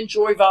do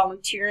enjoy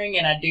volunteering,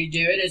 and I do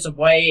it as a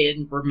way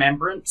in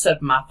remembrance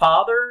of my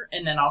father,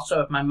 and then also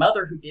of my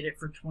mother, who did it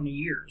for 20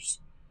 years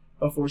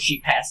before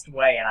she passed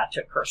away, and I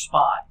took her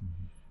spot.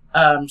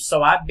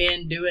 So I've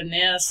been doing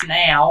this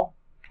now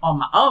on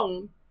my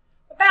own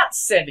about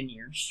 7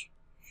 years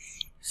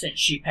since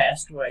she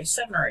passed away,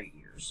 7 or 8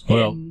 years.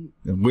 Well, And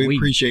And we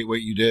appreciate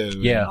what you do.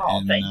 Yeah. Oh,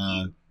 and thank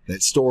you.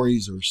 that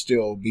stories are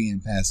still being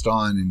passed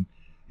on,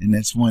 and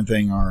that's one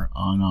thing on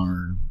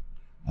our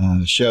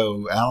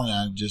show. Al and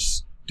I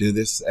just do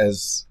this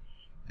as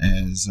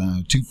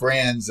two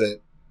friends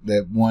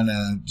that want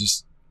to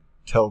just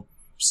tell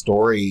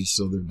stories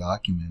so they're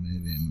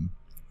documented. And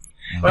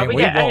Well, And we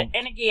we got, won't-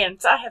 and again,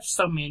 I have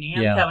so many.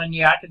 I'm Yeah. telling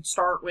you, I could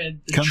start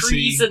with the Come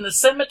trees see- in the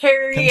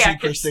cemetery. come see I could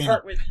Christina.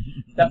 start with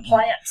the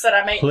plants that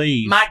I make.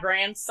 Please. My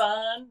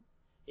grandson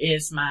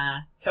is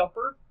my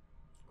helper.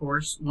 Of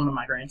course, one of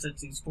my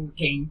grandsons, he's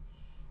 14.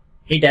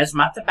 He does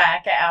my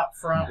tobacco out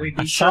front. We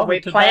I be saw sure the we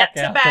plant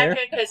tobacco out there.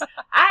 tobacco because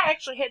I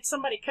actually had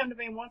somebody come to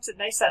me once and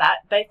they said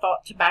they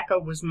thought tobacco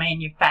was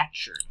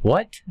manufactured.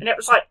 What? And it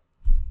was like,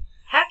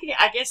 how can you?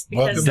 I guess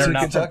because Welcome They're to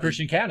not from Kentucky.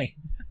 Christian County.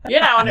 you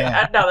know, and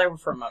Yeah. I know they were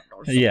from up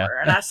north somewhere. Yeah.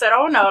 And I said,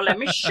 oh, no, let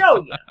me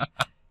show you.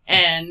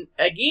 And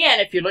again,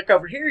 if you look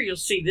over here, you'll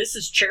see this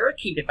is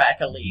Cherokee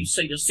tobacco leaves.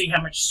 So you'll see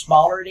how much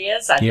smaller it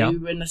is. I Yeah.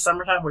 do in the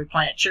summertime, we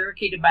plant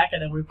Cherokee tobacco,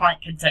 then we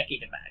plant Kentucky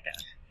tobacco.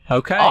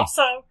 Okay.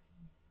 Also,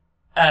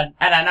 and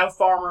I know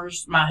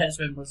farmers, my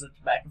husband was a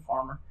tobacco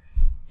farmer.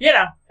 You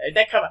know,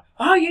 they come up,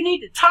 oh, you need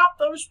to top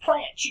those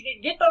plants. You need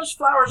to get those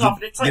flowers off.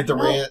 And it's like, get the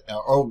no, red.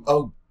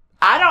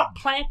 I don't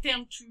plant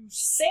them to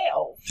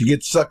sell. To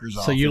get suckers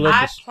off. So you them. let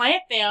I this-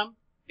 plant them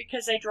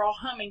because they draw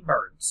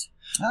hummingbirds.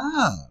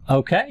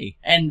 Okay.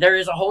 And there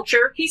is a whole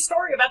Cherokee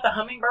story about the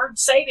hummingbird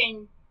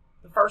saving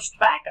the first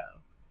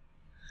tobacco.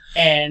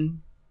 And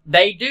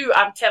they do,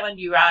 I'm telling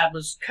you, I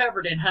was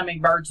covered in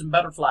hummingbirds and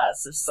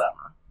butterflies this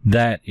summer.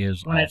 That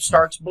is When awesome. it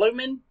starts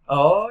blooming,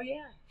 oh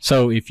yeah.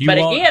 So if you But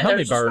want again,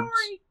 there's a hummingbirds,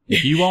 story.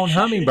 if you want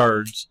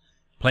hummingbirds,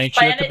 plant you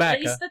a Plant at tobacco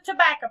least the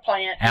tobacco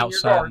plant in your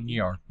outside garden. in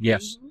your yard.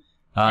 Yes. Mhm.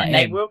 And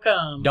they will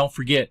come. Don't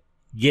forget,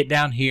 get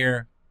down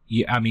here.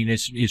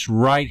 It's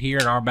right here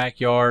in our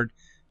backyard.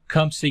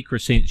 Come see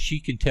Christina. She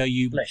can tell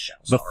you Bless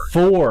y'all's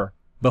heart.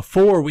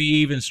 before we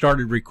even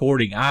started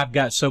recording. I've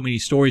got so many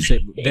stories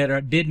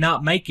that did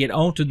not make it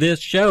onto this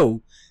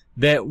show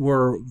that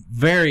were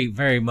very,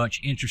 very much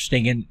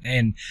interesting.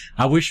 And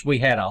I wish we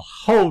had a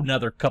whole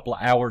nother couple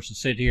of hours to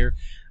sit here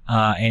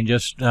and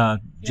just I know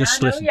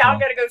listen. y'all to them.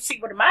 got to go see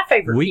one of my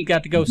favorite We've people.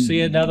 got to go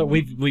see another.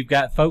 We've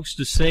got folks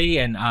to see,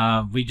 and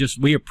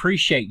we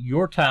appreciate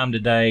your time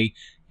today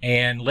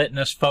and letting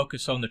us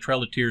focus on the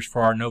Trail of Tears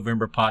for our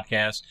November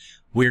podcast.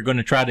 We're going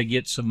to try to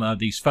get some of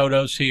these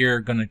photos here.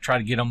 Going to try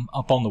to get them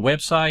up on the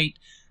website.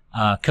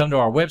 Come to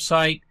our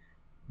website,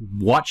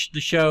 watch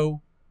the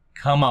show.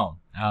 Come on.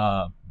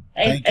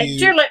 Thank And you.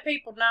 to let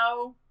people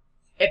know,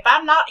 if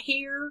I'm not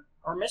here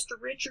or Mr.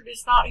 Richard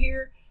is not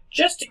here,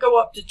 just to go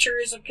up to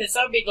tourism because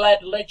I'll be glad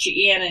to let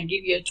you in and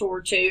give you a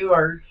tour too,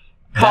 or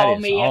call That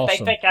is me if they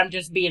awesome. think I'm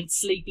just being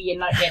sleepy and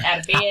not getting out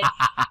of bed.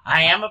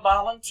 I am a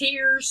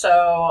volunteer,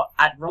 so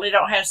I really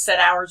don't have set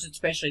hours,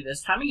 especially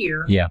this time of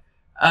year. Yeah.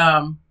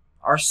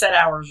 Our set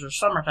hours are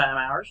summertime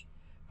hours,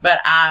 but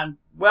I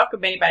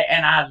welcome anybody,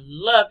 and I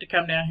love to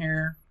come down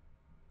here.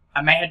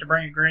 I may have to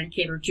bring a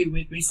grandkid or two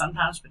with me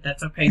sometimes, but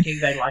that's okay too.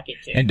 They like it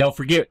too. And don't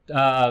forget,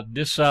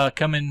 this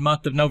coming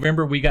month of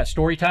November, we got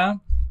story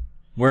time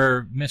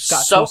where Miss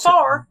Scott. So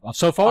far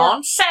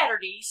on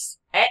Saturdays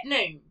at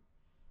noon,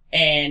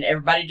 and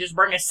everybody just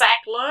bring a sack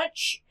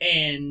lunch,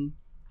 and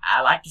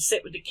I like to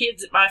sit with the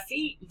kids at my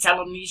feet and tell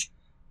them these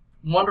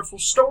wonderful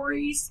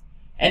stories,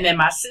 and then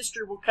my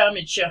sister will come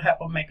and she'll help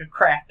them make a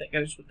craft that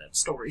goes with that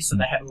story, so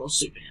they have a little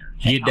souvenir.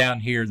 to take Get home. down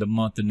here the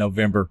month of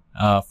November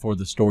for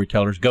the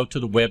storytellers. Go to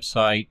the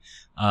website.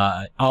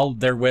 All of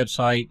their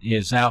website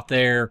is out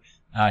there.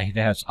 It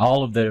has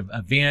all of the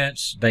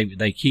events.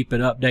 They keep it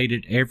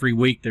updated every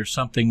week. There's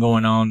something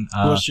going on.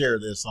 We'll share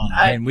this on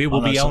And we will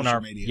on our be on social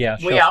our media. yeah.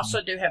 We social-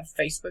 also do have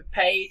a Facebook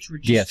page,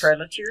 which Yes. is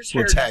Trail of Tears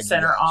We'll Heritage tag you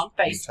Center guys. on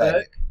We'll tag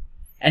Facebook, it.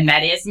 and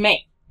that is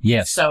me.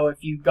 Yes. So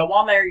if you go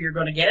on there, you're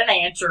going to get an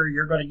answer.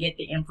 You're going to get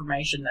the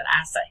information that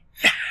I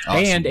say.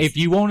 Awesome. And if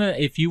you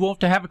want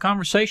to have a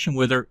conversation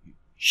with her,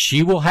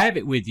 she will have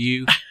it with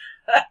you.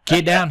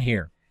 Get down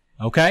here.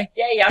 Okay?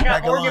 Yeah, y'all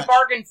got Pack a more you lunch.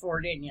 bargained for,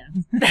 didn't you?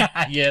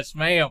 Yes,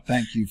 ma'am.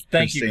 Thank you,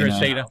 Thank you,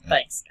 Christina.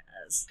 Thanks,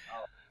 guys.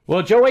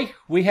 Well, Joey,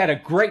 we had a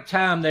great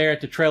time there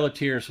at the Trail of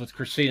Tears with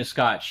Christina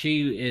Scott.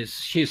 She is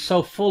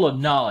so full of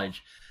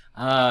knowledge,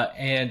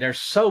 and there's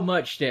so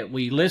much that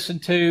we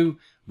listened to,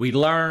 we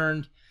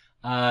learned,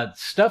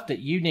 stuff that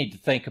you need to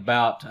think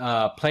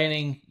about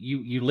planning.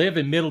 You live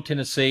in Middle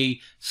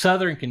Tennessee,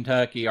 Southern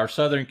Kentucky,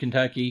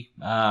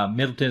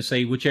 Middle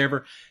Tennessee,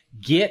 whichever.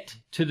 Get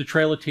to the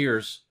Trail of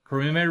Tears,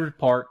 Commemorative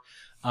Park.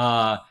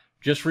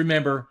 Just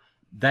remember,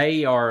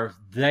 they are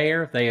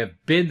there. They have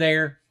been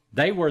there.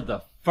 They were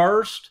the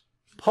first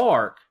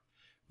park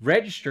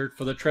registered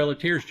for the Trail of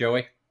Tears,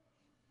 Joey.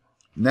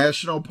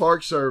 National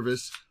Park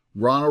Service,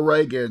 Ronald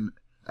Reagan,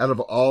 out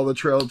of all the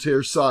Trail of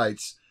Tears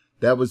sites,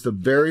 that was the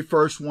very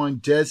first one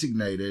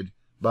designated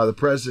by the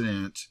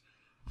president.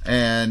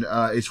 And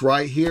it's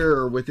right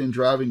here within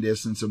driving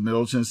distance of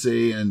Middle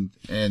Tennessee and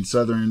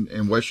Southern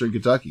and Western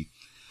Kentucky.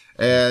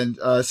 And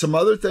some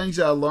other things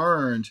I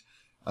learned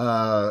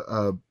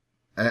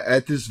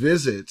at this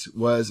visit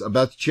was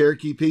about the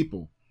Cherokee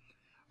people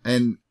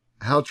and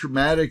how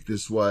traumatic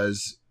this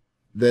was,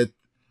 that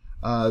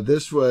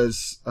this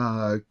was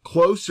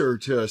closer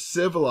to a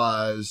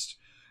civilized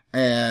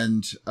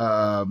and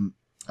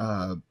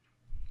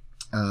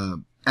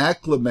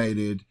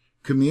acclimated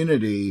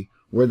community,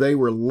 where they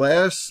were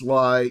less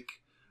like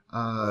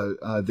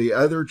the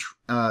other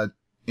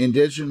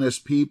indigenous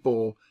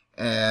people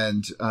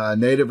and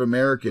Native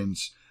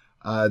Americans,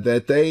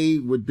 that they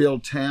would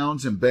build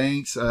towns and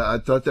banks. I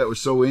thought that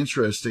was so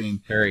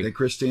interesting that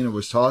Christina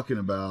was talking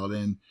about.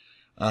 And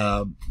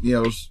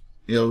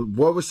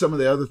what was some of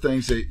the other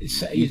things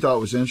that you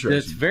thought was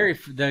interesting?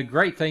 The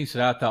great things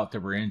that I thought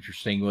that were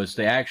interesting was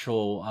the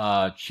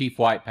actual Chief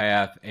White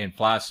Path and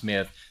Fly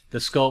Smith, the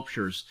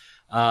sculptures.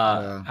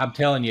 I'm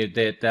telling you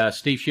that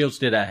Steve Shields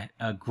did a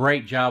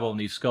great job on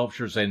these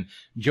sculptures, and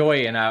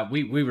Joy and I,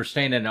 we were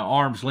standing an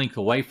arm's length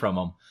away from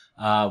them.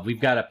 We've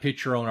got a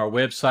picture on our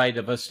website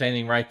of us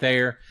standing right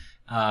there.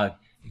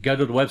 Go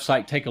to the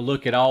website, take a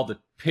look at all the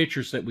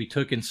pictures that we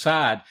took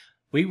inside.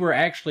 We were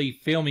actually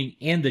filming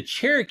in the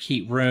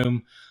Cherokee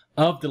room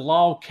of the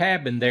log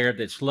cabin there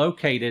that's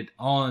located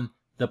on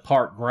the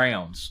park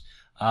grounds.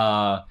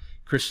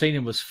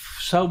 Christina was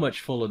so much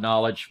full of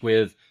knowledge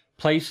with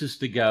places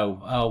to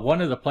go.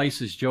 One of the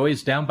places, Joey,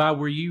 is down by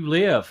where you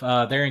live,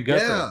 there in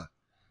Guthrie. Yeah.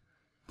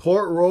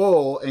 Port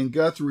Royal and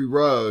Guthrie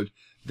Road,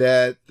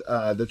 that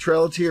the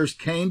Trail of Tears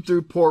came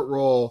through Port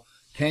Royal,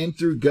 came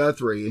through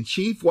Guthrie, and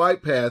Chief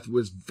White Path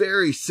was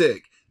very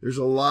sick. There's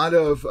a lot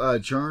of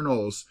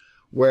journals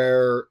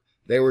where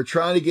they were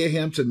trying to get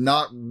him to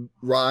not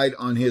ride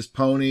on his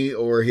pony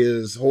or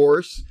his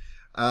horse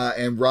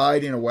and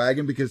ride in a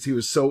wagon because he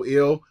was so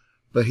ill.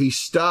 But he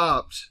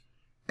stopped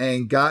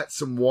and got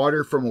some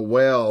water from a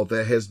well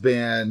that has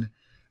been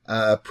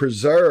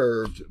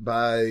preserved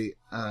by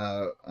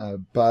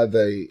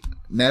the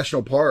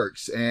national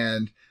parks.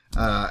 And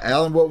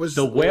Alan, what was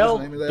the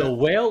name of that? The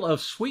Well of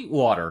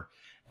Sweetwater.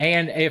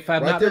 And if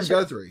I'm right not there in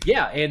mistaken, Guthrie.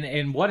 yeah,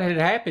 and what had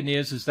happened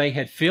is they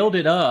had filled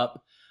it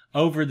up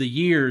over the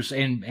years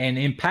and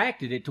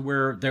impacted it to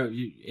where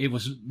it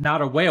was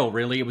not a well,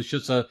 really. It was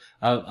just a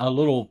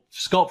little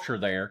sculpture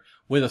there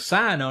with a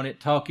sign on it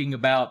talking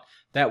about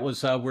that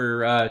was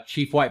where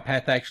Chief White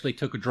Path actually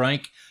took a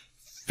drink,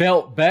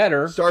 felt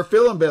better, Start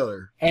feeling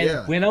better,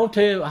 and went on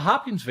to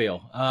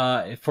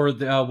Hopkinsville for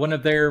one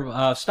of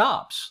their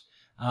stops,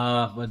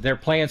 their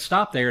planned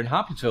stop there in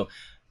Hopkinsville.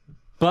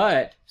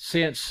 But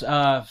since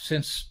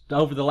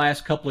over the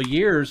last couple of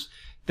years,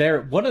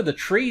 one of the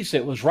trees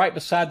that was right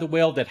beside the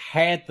well that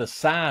had the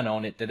sign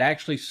on it that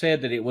actually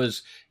said that it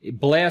was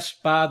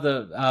blessed by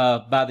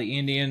the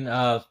Indian,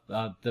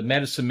 the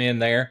medicine men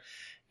there,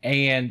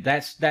 and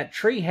that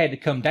tree had to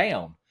come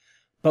down.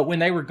 But when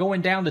they were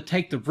going down to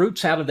take the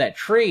roots out of that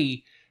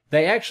tree,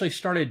 they actually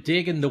started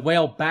digging the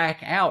well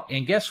back out.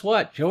 And guess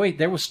what, Joey?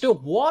 There was still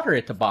water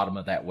at the bottom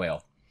of that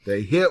well.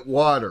 They hit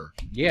water.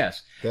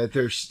 Yes. That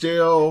there's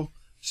still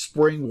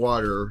spring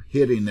water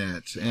hitting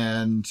it.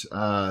 And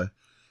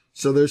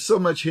so there's so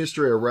much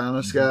history around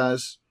us,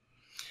 guys.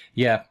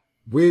 Yeah.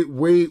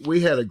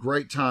 We had a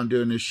great time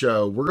doing this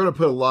show. We're going to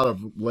put a lot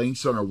of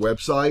links on our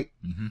website,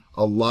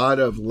 a lot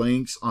of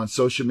links on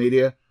social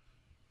media.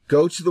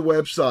 Go to the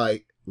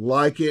website,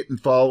 like it and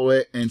follow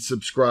it, and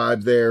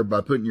subscribe there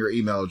by putting your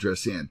email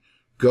address in.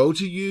 Go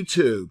to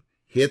YouTube,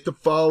 hit the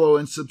follow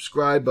and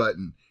subscribe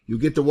button. You'll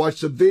get to watch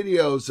the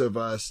videos of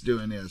us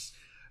doing this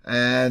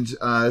and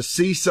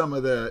see some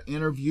of the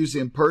interviews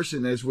in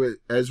person as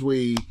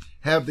we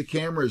have the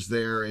cameras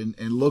there and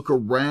look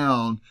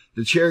around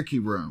the Cherokee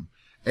room.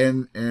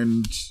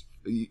 And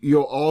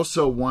you'll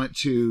also want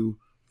to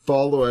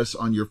follow us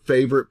on your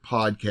favorite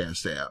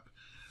podcast app,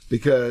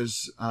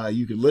 because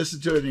you can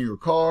listen to it in your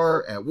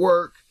car, at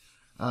work,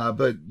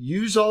 But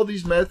use all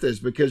these methods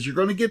because you're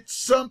going to get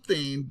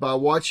something by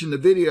watching the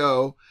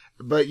video,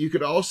 but you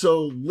could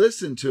also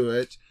listen to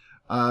it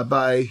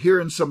by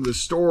hearing some of the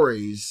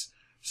stories.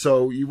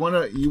 So you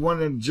want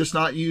to just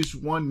not use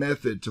one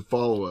method to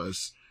follow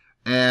us.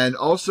 And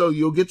also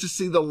you'll get to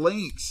see the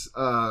links.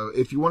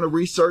 If you want to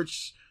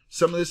research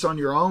some of this on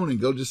your own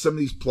and go to some of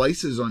these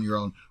places on your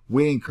own,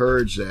 we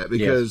encourage that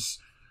because,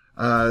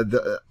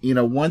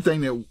 one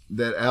thing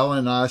that Alan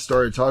and I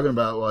started talking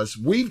about was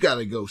we've got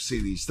to go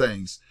see these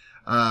things.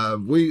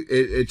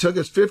 It took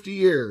us 50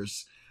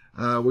 years.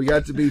 We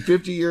got to be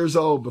 50 years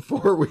old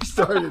before we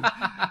started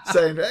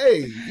saying,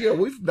 hey,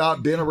 we've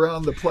not been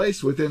around the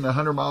place within a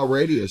 100-mile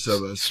radius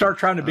of us. Start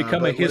trying to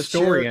become a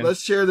historian.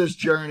 Let's share this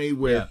journey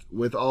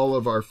with all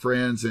of our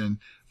friends and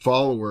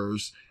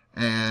followers.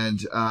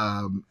 And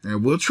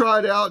we'll try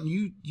it out,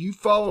 and you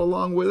follow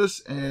along with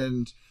us,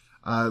 and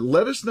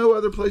let us know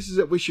other places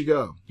that we should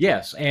go.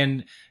 Yes,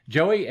 and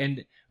Joey,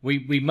 and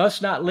we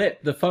must not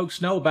let the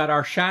folks know about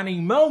our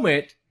shining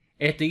moment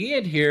at the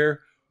end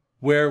here,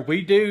 where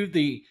we do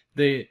the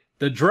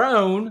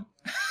drone.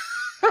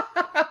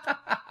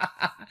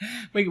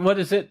 What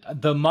is it?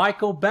 The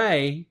Michael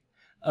Bay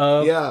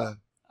of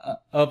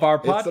our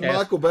podcast. It's the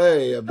Michael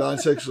Bay of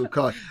Non-Sexual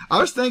Talk. I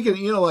was thinking,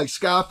 like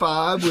Sky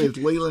 5 with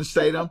Leland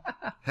Statham,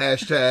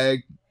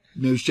 hashtag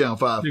News Channel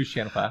 5. News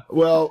Channel 5.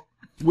 Well,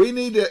 we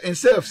need to,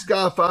 instead of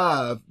Sky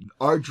 5,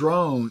 our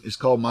drone is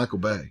called Michael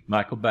Bay.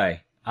 Michael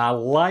Bay. I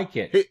like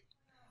it.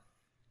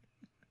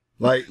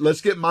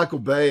 Let's get Michael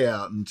Bay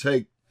out and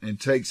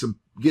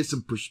get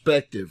some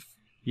perspective.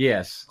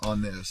 Yes.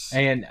 On this.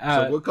 And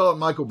so we'll call it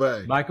Michael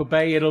Bay. Michael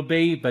Bay it'll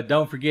be, but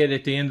don't forget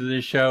at the end of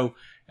this show,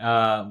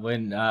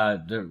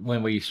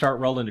 when we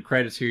start rolling the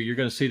credits here, you're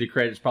going to see the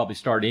credits probably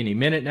start any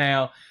minute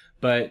now.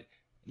 But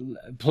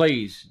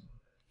please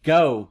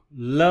go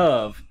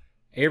love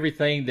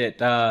everything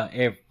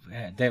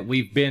that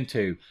we've been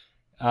to.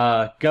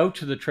 Go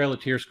to the Trail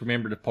of Tears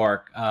Commemorative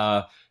Park.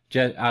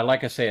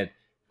 Like I said,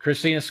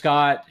 Christina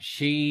Scott,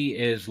 she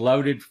is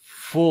loaded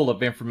full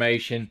of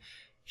information.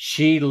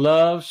 She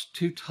loves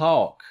to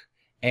talk,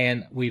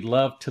 and we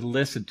love to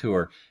listen to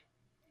her.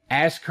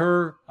 Ask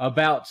her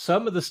about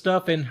some of the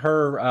stuff in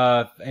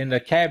her in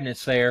the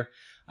cabinets there,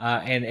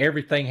 and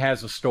everything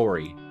has a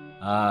story,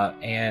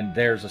 and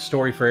there's a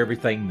story for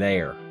everything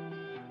there.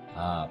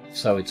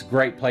 So it's a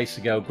great place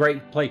to go.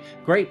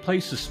 Great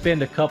place to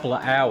spend a couple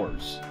of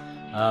hours.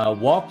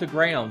 Walk the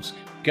grounds.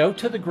 Go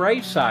to the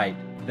gravesite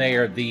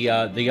there.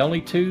 The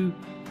only two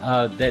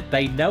that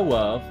they know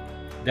of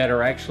that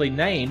are actually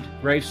named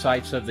grave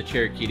sites of the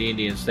Cherokee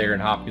Indians there in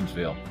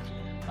Hopkinsville.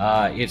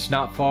 It's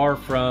not far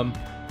from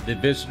the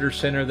visitor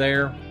center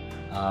there,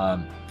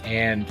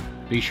 and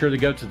be sure to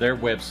go to their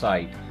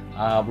website.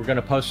 We're going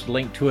to post a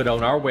link to it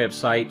on our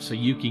website so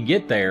you can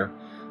get there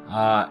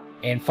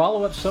and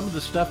follow up some of the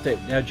stuff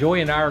that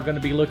Joy and I are going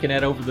to be looking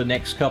at over the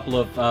next couple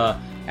of,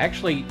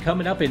 actually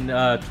coming up in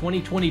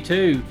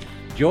 2022.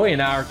 Joy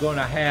and I are going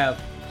to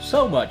have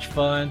so much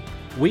fun.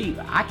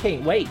 I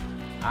can't wait.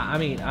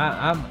 I'm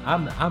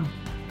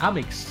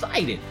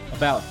excited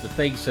about the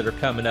things that are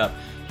coming up.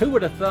 Who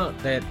would have thought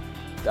that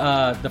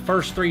the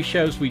first 3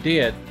 shows we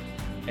did,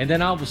 and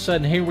then all of a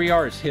sudden here we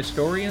are as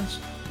historians?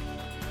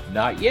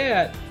 Not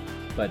yet,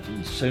 but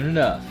soon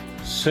enough.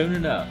 Soon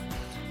enough.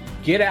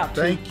 Get out.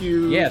 Thank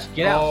you. Yes,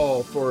 get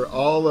out for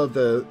all of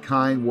the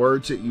kind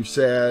words that you've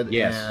said,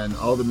 yes, and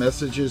all the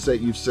messages that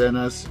you've sent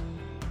us.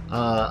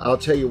 I'll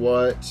tell you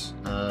what.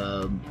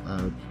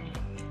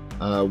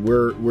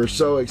 We're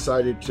so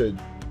excited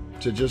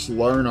to just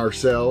learn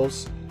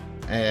ourselves,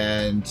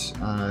 and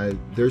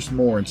there's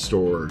more in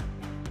store.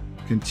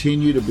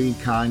 Continue to be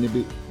kind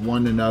to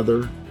one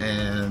another,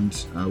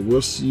 and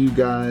we'll see you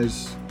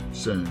guys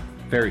soon.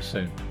 Very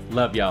soon.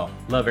 Love y'all.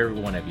 Love every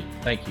one of you.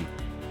 Thank you.